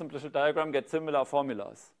my co-simplistic diagram get similar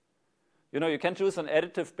formulas. you know, you can choose an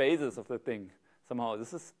additive basis of the thing somehow.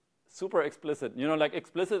 This is super explicit. You know, like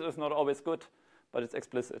explicit is not always good, but it's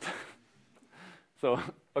explicit. So,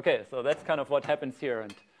 okay, so that's kind of what happens here.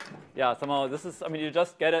 And yeah, somehow this is, I mean, you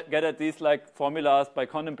just get at these like formulas by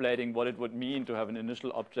contemplating what it would mean to have an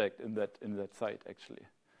initial object in that site, actually.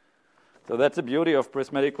 So that's the beauty of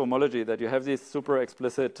prismatic cohomology, that you have these super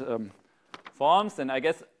explicit forms. And I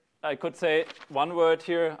guess I could say one word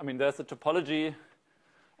here. I mean, there's a topology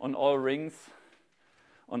on all rings,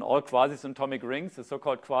 on all quasi-symptomic rings, the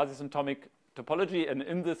so-called quasi-symptomic topology. And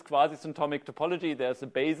in this quasi-symptomic topology, there's a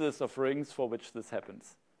basis of rings for which this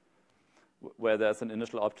happens, where there's an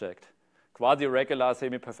initial object, quasi-regular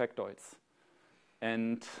semi-perfectoids.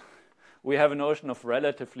 And we have a notion of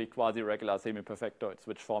relatively quasi-regular semi-perfectoids,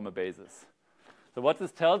 which form a basis. So what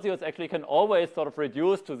this tells you is actually can always sort of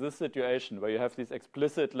reduce to this situation where you have these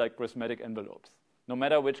explicit like prismatic envelopes. No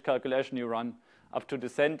matter which calculation you run, up to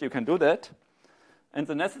descent, you can do that. And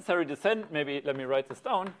the necessary descent, maybe let me write this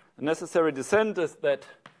down. The necessary descent is that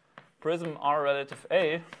prism R relative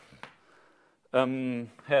A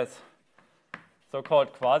has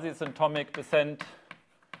so-called quasi-symptomic descent,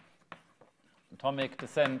 atomic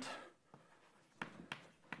descent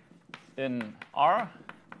in R,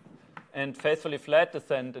 and faithfully flat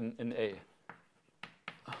descent in A.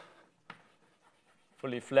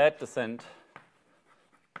 Fully flat descent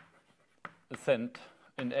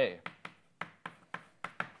in A.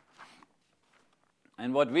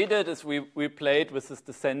 And what we did is we played with this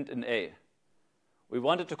descent in A. We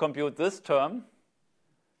wanted to compute this term,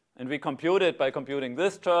 and we computed by computing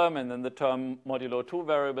this term and then the term modulo 2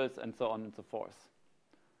 variables and so on and so forth.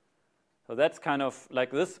 So that's kind of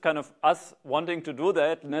like this kind of us wanting to do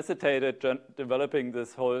that necessitated developing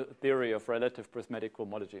this whole theory of relative prismatic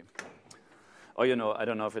cohomology. Or, you know, I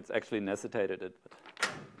don't know if it's actually necessitated it,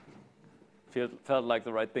 but felt like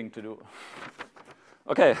the right thing to do.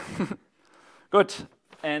 Okay, good.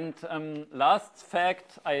 And last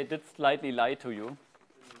fact, I did slightly lie to you.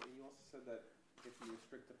 You also said that if you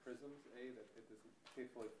restrict the prisms, that it is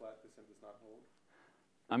faithfully flat descent does not hold.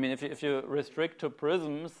 I mean, if you restrict to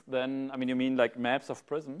prisms, then, I mean, you mean like maps of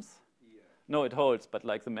prisms? Yeah. No, it holds, but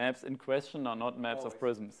like the maps in question are not maps of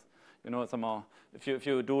prisms. You know, somehow, if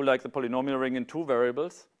you do like the polynomial ring in 2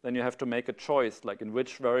 variables, then you have to make a choice, like in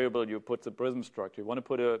which variable you put the prism structure. You want to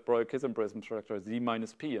put a Breuer-Kissam prism structure, Z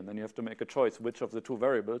minus P, and then you have to make a choice which of the 2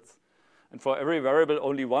 variables. And for every variable,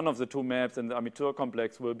 only one of the 2 maps in the Armature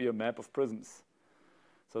complex will be a map of prisms.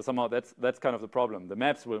 So somehow that's kind of the problem. The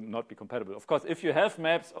maps will not be compatible. Of course, if you have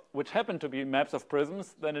maps which happen to be maps of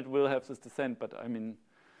prisms, then it will have this descent. But I mean,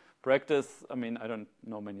 practice, I mean, I don't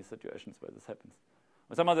know many situations where this happens.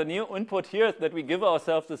 Some of the new input here is that we give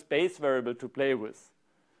ourselves this base variable to play with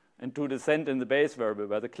and to descend in the base variable,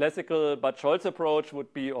 where the classical Bhatt-Scholze approach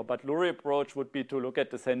would be, or Bhatt-Lurie approach would be to look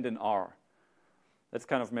at descent in R. That's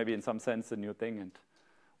kind of maybe in some sense a new thing. And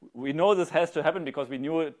we know this has to happen because we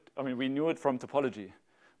knew it, I mean, we knew it from topology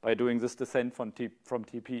by doing this descent from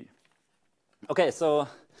TP. Okay, so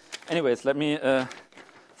anyways, let me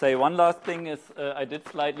say one last thing is I did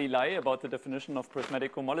slightly lie about the definition of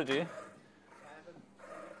prismatic cohomology.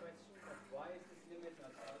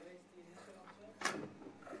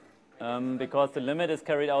 Because the limit is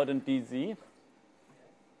carried out in dz,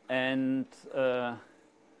 and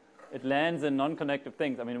it lands in non-connective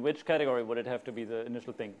things. I mean, in which category would it have to be the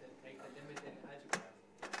initial thing? Take the limit in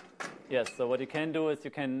algebra. Yes, so what you can do is you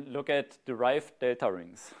can look at derived delta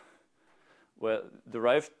rings, where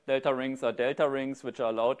derived delta rings are delta rings which are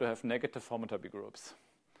allowed to have negative homotopy groups,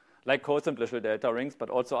 like cosimplicial delta rings, but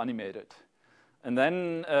also animated. And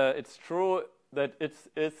then it's true that it's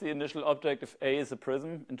the initial object if A is a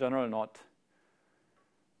prism, in general not.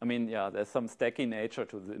 I mean, yeah, there's some stacky nature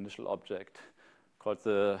to the initial object called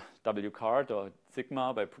the W card or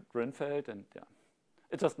sigma by Grinfeld, and yeah,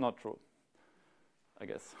 it's just not true, I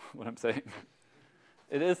guess, what I'm saying.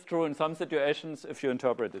 It is true in some situations if you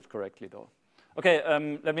interpret it correctly, though. Okay,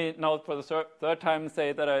 let me now for the third time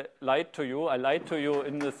say that I lied to you. I lied to you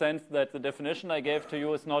in the sense that the definition I gave to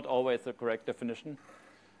you is not always the correct definition.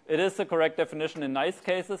 It is the correct definition in nice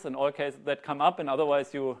cases, in all cases that come up, and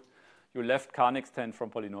otherwise you left Carnot-extend from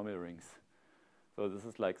polynomial rings. So this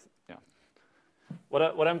is like, yeah.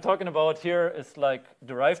 What I'm talking about here is like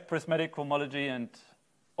derived prismatic cohomology, and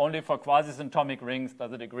only for quasi-symptomic rings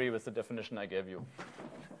does it agree with the definition I gave you.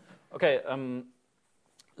 Okay,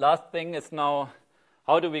 last thing is now,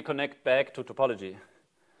 how do we connect back to topology?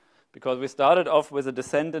 Because we started off with a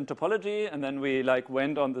descent in topology, and then we like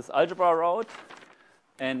went on this algebra route.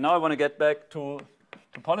 And now I want to get back to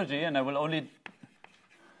topology, and I will only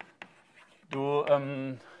do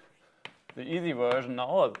the easy version now,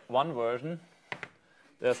 or one version.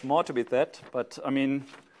 There's more to be said, but I mean,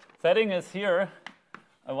 setting is here.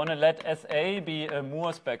 I want to let SA be a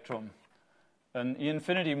Moore spectrum, an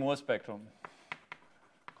E-infinity Moore spectrum,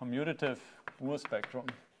 commutative Moore spectrum.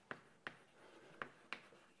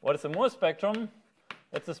 What is a Moore spectrum?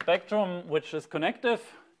 It's a spectrum which is connective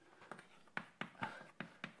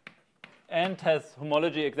and has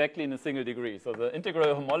homology exactly in a single degree. So the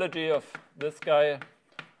integral homology of this guy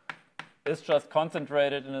is just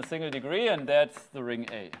concentrated in a single degree, and that's the ring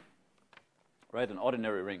A. Right, an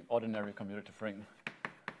ordinary ring, ordinary commutative ring.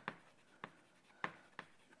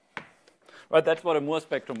 Right, that's what a Moore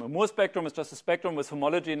spectrum. A Moore spectrum is just a spectrum with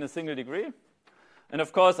homology in a single degree. And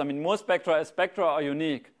of course, I mean, Moore spectra as spectra are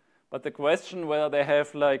unique. But the question whether they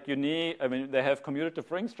have like they have commutative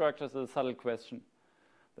ring structures is a subtle question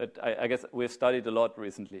that I guess we've studied a lot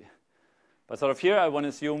recently. But sort of here, I want to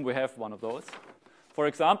assume we have one of those. For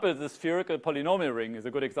example, the spherical polynomial ring is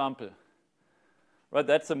a good example. Right,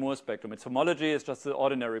 that's a Moore spectrum. Its homology is just the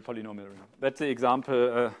ordinary polynomial ring. That's the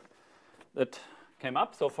example that came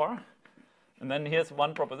up so far. And then here's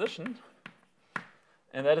one proposition.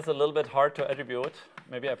 And that is a little bit hard to attribute.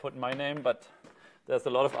 Maybe I put my name, but there's a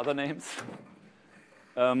lot of other names.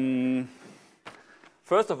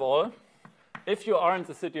 First of all, if you are in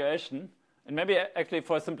the situation, and maybe actually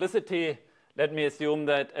for simplicity, let me assume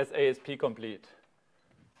that SA is P-complete.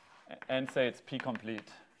 And say it's P-complete.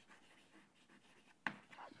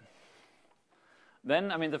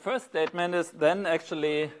 Then, I mean, the first statement is then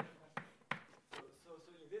actually... So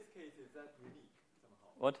in this case, is that unique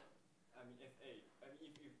somehow? What? I mean, SA. I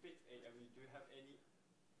mean, if you fix A, I mean, do you have any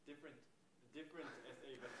different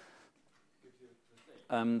SA that gives you the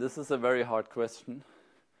same? This is a very hard question.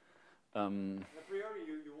 A priori,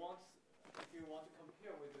 if you want to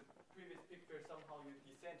compare with the previous picture, somehow you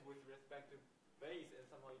descend with respect to base, and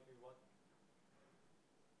somehow if you want.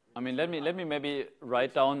 I mean, let me maybe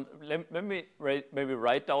write down. Let me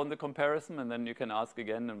write down the comparison, and then you can ask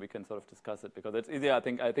again, and we can sort of discuss it because it's easier. I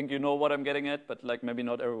think you know what I'm getting at, but like maybe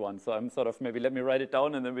not everyone. So I'm sort of maybe let me write it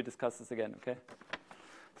down, and then we discuss this again. Okay.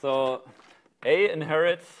 So A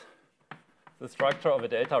inherits the structure of a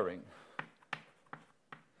delta ring.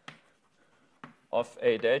 Of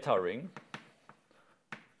a delta ring.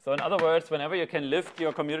 So in other words, whenever you can lift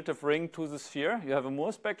your commutative ring to the sphere, you have a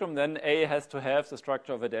Moore spectrum, then A has to have the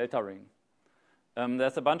structure of a delta ring.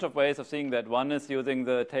 There's a bunch of ways of seeing that. One is using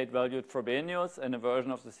the Tate-valued Frobenius and a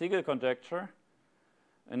version of the Siegel conjecture.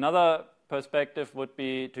 Another perspective would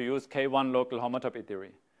be to use K1 local homotopy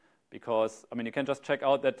theory. Because, I mean, you can just check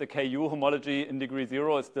out that the KU homology in degree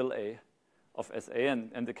 0 is still A of SA,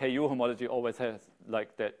 and the KU homology always has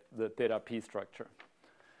like that, the theta P structure.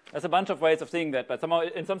 There's a bunch of ways of seeing that, but somehow,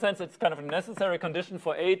 in some sense, it's kind of a necessary condition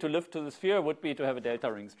for A to lift to the sphere would be to have a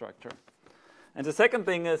delta ring structure. And the second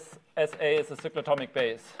thing is SA is a cyclotomic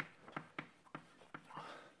base.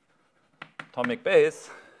 Atomic base,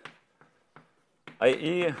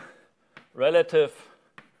 i.e. relative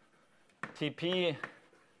TP,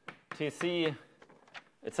 TC,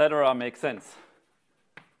 etc. makes sense.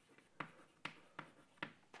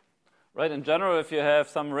 Right, in general, if you have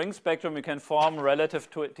some ring spectrum, you can form relative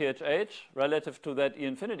to THH, relative to that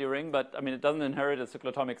E-infinity ring, but I mean, it doesn't inherit a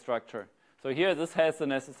cyclotomic structure. So here, this has the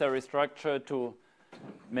necessary structure to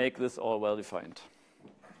make this all well-defined.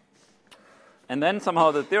 And then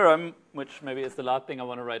somehow the theorem, which maybe is the last thing I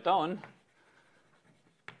want to write down,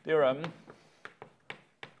 theorem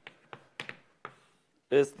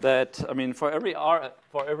is that, I mean, for every R,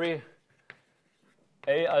 for every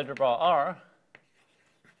A algebra R,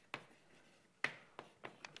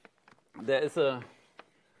 there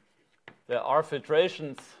are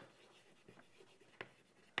filtrations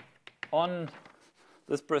on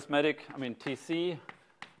this prismatic, I mean, TC,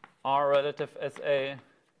 R relative SA,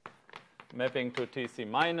 mapping to TC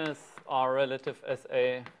minus, R relative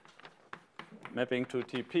SA, mapping to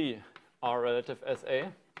TP, R relative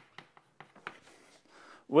SA,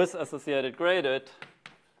 with associated graded,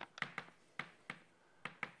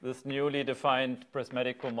 this newly defined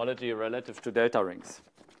prismatic homology relative to delta rings.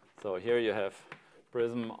 So here you have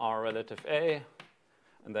prism R relative A,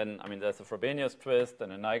 and then, I mean, there's a Frobenius twist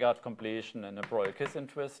and a Nygaard completion and a Breuil-Kissin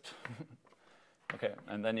twist. Okay,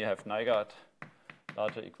 and then you have Nygaard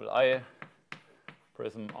larger equal I,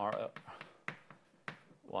 prism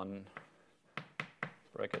R1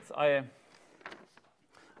 brackets I,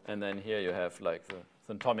 and then here you have like the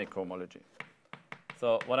symptomic homology.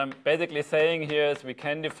 So what I'm basically saying here is we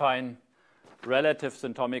can define relative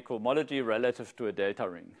symptomic homology relative to a delta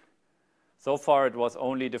ring. So far, it was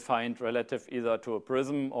only defined relative either to a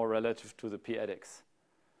prism or relative to the p-adix.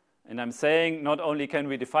 And I'm saying not only can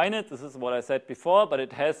we define it, this is what I said before, but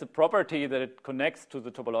it has the property that it connects to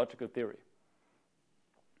the topological theory.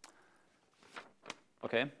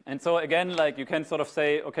 Okay, and so again, like you can sort of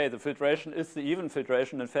say, okay, the filtration is the even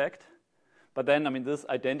filtration in fact, but then, I mean, this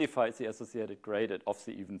identifies the associated gradient of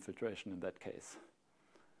the even filtration in that case.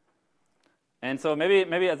 And so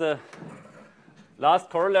maybe as a last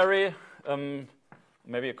corollary,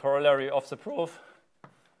 maybe a corollary of the proof,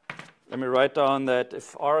 let me write down that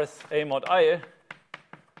if R is A mod I,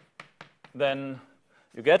 then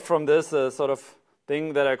you get from this a sort of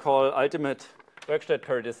thing that I call ultimate Bergstedt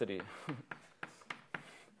periodicity.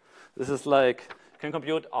 This is like, you can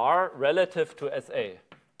compute R relative to SA.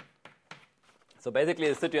 So basically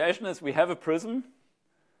the situation is we have a prism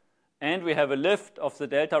and we have a lift of the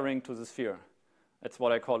delta ring to the sphere. That's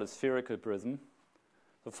what I call a spherical prism.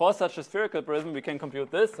 So for such a spherical prism, we can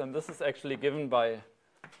compute this, and this is actually given by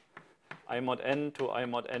I mod n to I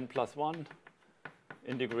mod n plus 1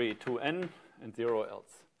 in degree 2n and 0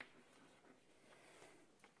 else.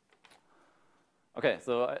 Okay,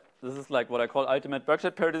 so this is like what I call ultimate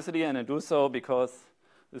Bergstedt periodicity, and I do so because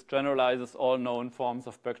this generalizes all known forms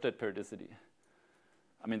of Bergstedt periodicity.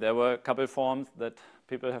 I mean, there were a couple forms that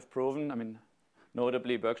people have proven. I mean,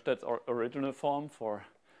 notably Bergstedt's original form, for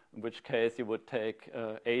in which case you would take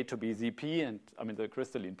A to be ZP, and I mean the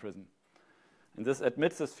crystalline prism. And this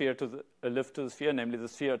admits the sphere to a lift to the sphere, namely the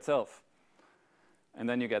sphere itself. And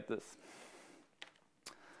then you get this.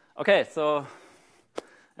 Okay, so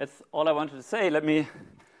that's all I wanted to say. Let me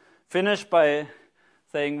finish by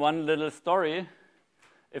saying one little story,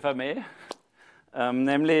 if I may,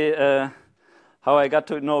 namely how I got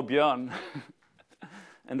to know Bjørn.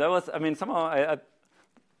 And that was, I mean, somehow I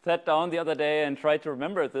sat down the other day and tried to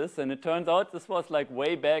remember this, and it turns out this was like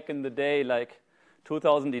way back in the day, like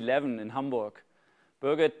 2011 in Hamburg.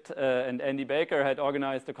 Birgit and Andy Baker had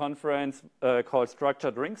organized a conference called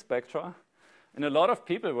Structured Ring Spectra, and a lot of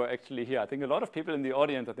people were actually here. I think a lot of people in the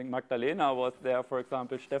audience, I think Magdalena was there, for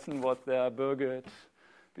example, Steffen was there, Birgit,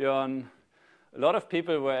 Bjørn. A lot of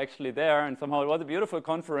people were actually there, and somehow it was a beautiful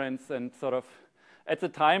conference, and sort of, at the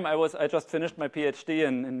time I just finished my PhD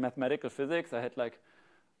in mathematical physics. I had like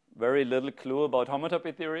very little clue about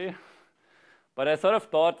homotopy theory, but I sort of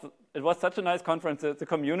thought it was such a nice conference. The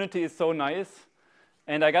community is so nice,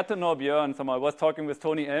 and I got to know Bjørn. Somehow I was talking with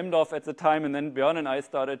Tony Elmdorf at the time, and then Bjørn and I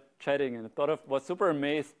started chatting, and I was super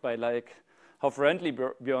amazed by like how friendly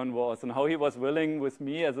Bjørn was and how he was willing with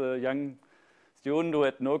me as a young student who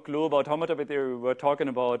had no clue about homotopy theory. We were talking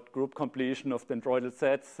about group completion of dendroidal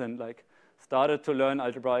sets and like started to learn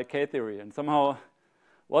algebraic K-theory, and somehow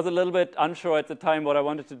was a little bit unsure at the time what I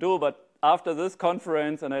wanted to do, but after this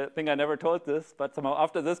conference, and I think I never told this, but somehow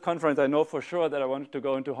after this conference I know for sure that I wanted to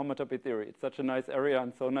go into homotopy theory. It's such a nice area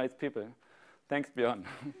and so nice people. Thanks, Bjørn.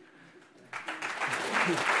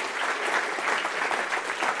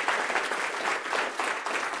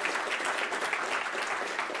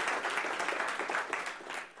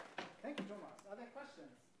 Thank you, Thomas. Are there questions?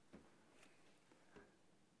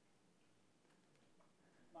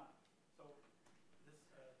 So this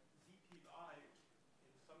ZPI,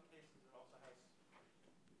 in some cases, it also has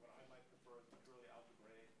what I might prefer as a purely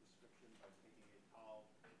algebraic description by taking a tau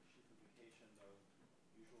sheafification of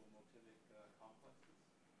usual motivic complexes.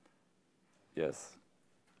 Yes.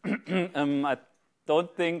 I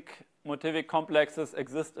don't think motivic complexes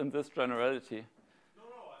exist in this generality. No,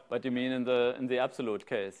 but you mean in the absolute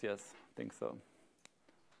case? Yes, I think so.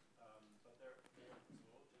 But there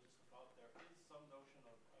is some notion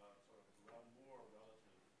of sort of more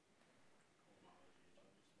relative cohomology. I'm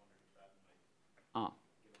just wondering if that might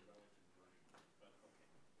give a relative version.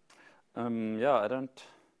 But okay. Yeah, I don't.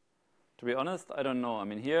 To be honest, I don't know. I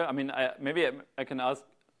mean, here, I mean, maybe I can ask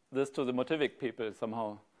this to the motivic people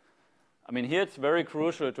somehow. I mean, here it's very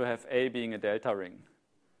crucial to have A being a delta ring.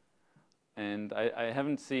 And I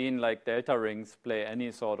haven't seen like delta rings play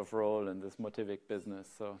any sort of role in this motivic business.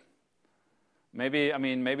 So maybe, I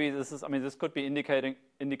mean, this could be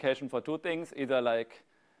indication for two things. Either like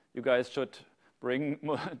you guys should bring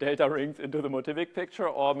delta rings into the motivic picture,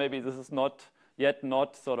 or maybe this is not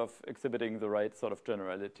sort of exhibiting the right sort of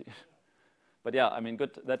generality. But yeah, I mean,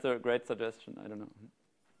 good. That's a great suggestion. I don't know.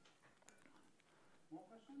 More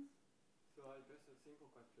questions? So just a simple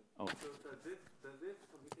question. Oh. So does this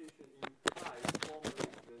computation imply formally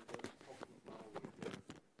the Bhatt-Morrow-Scholze?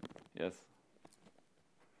 Yes.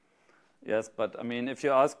 Yes, but I mean, if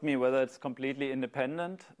you ask me whether it's completely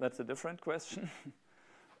independent, that's a different question.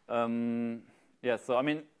 Yes, so I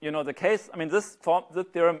mean, you know, the case. I mean, this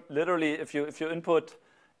theorem literally, if you input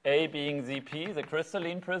A being ZP, the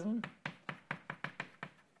crystalline prism,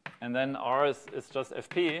 and then R is just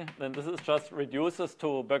Fp, then this is just reduces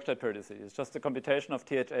to Bergstedt periodicity. It's just the computation of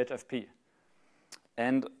THH Fp.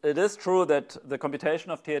 And it is true that the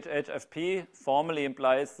computation of THH Fp formally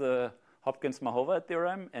implies the Hopkins-Mahowald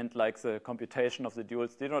theorem and like the computation of the dual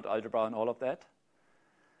Stirnod algebra and all of that.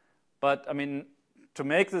 But I mean, to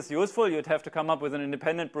make this useful, you'd have to come up with an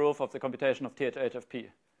independent proof of the computation of THH Fp,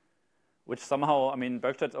 which somehow, I mean,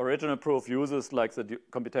 Bergstedt's original proof uses like the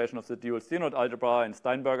computation of the dual Stirnod algebra and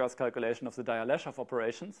Steinberger's calculation of the Dyer-Leshoff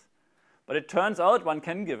operations. But it turns out one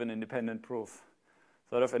can give an independent proof.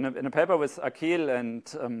 Sort of in a paper with Akil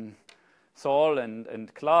and Saul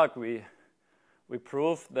and Clark, we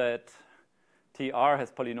proved that TR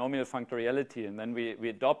has polynomial functoriality, and then we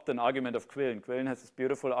adopt an argument of Quillen. Quillen has this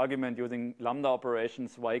beautiful argument using lambda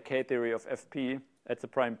operations, YK theory of Fp at the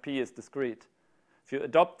prime P is discrete. If you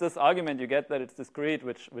adopt this argument, you get that it's discrete,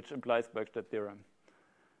 which implies Bergstedt theorem.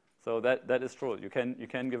 So that is true. You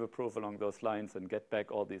can give a proof along those lines and get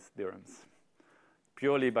back all these theorems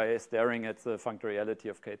purely by staring at the functoriality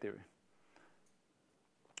of K theory,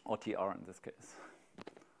 or TR in this case.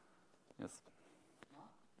 Yes.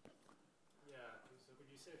 Yeah. So could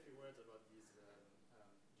you say a few words about these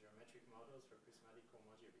geometric models for prismatic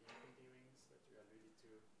cohomology of infinity rings that you alluded to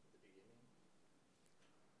at the beginning?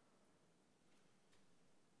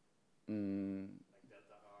 Like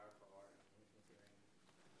delta R for R and infinity ring,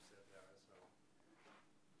 you said there as well.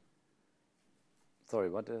 Sorry,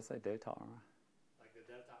 what did I say? Delta R? Like the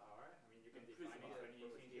delta R, I mean, you can define it for an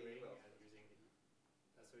infinity ring as using the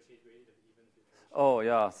associated gradient of even filtration. Oh,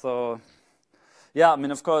 yeah. So, yeah, I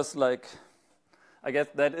mean, of course, like, I guess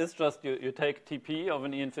that is just you take TP of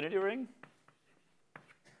an E-infinity ring,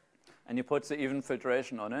 and you put the even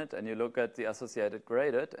filtration on it, and you look at the associated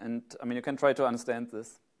graded, and, I mean, you can try to understand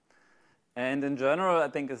this. And in general, I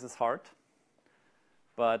think this is hard.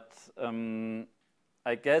 But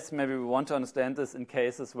I guess maybe we want to understand this in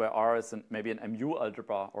cases where R is maybe an MU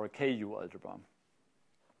algebra or a KU algebra.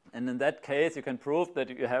 And in that case, you can prove that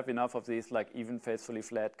you have enough of these like even faithfully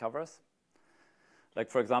flat covers. Like,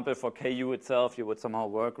 for example, for KU itself, you would somehow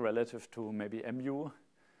work relative to maybe MU.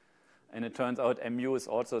 And it turns out MU is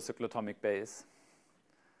also a cyclotomic base.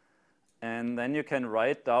 And then you can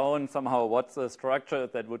write down somehow what's the structure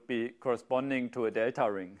that would be corresponding to a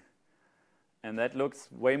delta ring. And that looks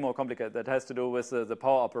way more complicated. That has to do with the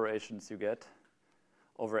power operations you get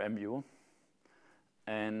over MU.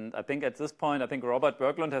 And I think at this point, I think Robert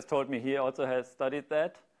Berglund has told me he also has studied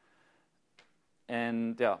that.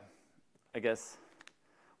 And yeah, I guess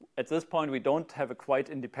at this point, we don't have a quite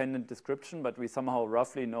independent description, but we somehow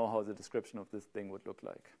roughly know how the description of this thing would look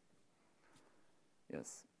like.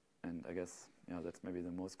 Yes. And I guess, yeah, that's maybe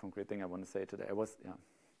the most concrete thing I want to say today. I was,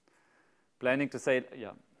 planning to say,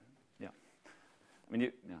 I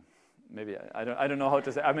mean, maybe I don't know how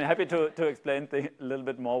to say. I'm happy to explain a little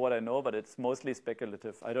bit more what I know, but it's mostly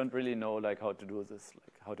speculative. I don't really know like how to do this,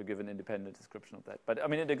 like how to give an independent description of that. But I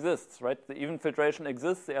mean, it exists, right? The even filtration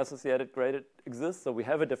exists. The associated graded exists. So we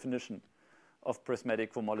have a definition of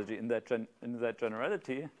prismatic cohomology in that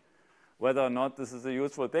generality. Whether or not this is a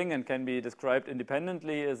useful thing and can be described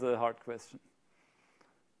independently is a hard question.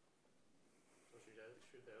 So should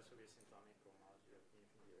there also be symptomic cohomology of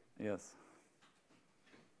infinity? Yes.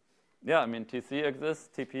 Yeah, I mean, TC exists,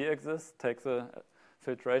 TP exists, take the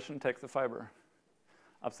filtration, take the fiber.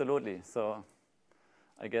 Absolutely. So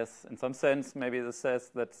I guess in some sense, maybe this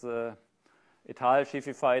says that the Ital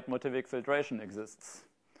sheafified Motivic filtration exists.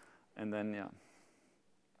 And then,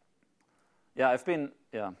 I've been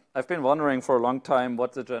wondering for a long time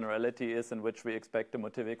what the generality is in which we expect a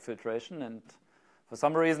Motivic filtration, and for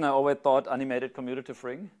some reason I always thought animated commutative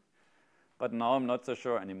ring, but now I'm not so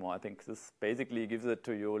sure anymore. I think this basically gives it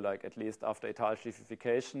to you like at least after Ital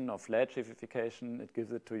sheafification or flat sheafification, it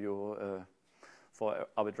gives it to you for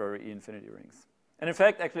arbitrary E-infinity rings. And in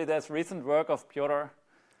fact, actually there's recent work of Piotr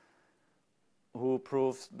who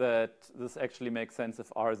proves that this actually makes sense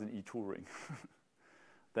if R is an E2 ring.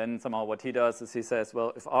 Then somehow what he does is he says,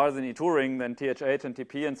 well, if R is an E2 ring, then THH and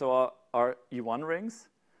TP and so on are E1 rings.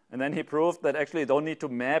 And then he proved that actually you don't need to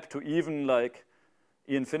map to even like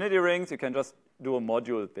E-infinity rings. You can just do a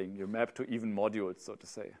module thing. You map to even modules, so to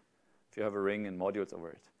say, if you have a ring and modules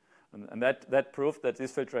over it. And that proved that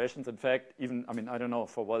these filtrations, in fact, even, I mean, I don't know,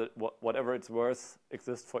 for whatever it's worth,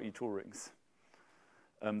 exist for E2 rings.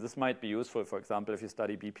 This might be useful, for example, if you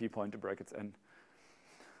study BP point to brackets n.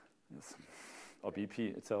 Yes. Or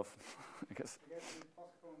BP itself, I guess. I guess it's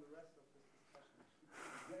possible on the rest of this discussion.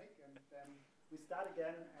 Break, and then we start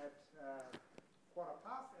again at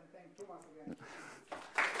 15:15, and thank Thomas again.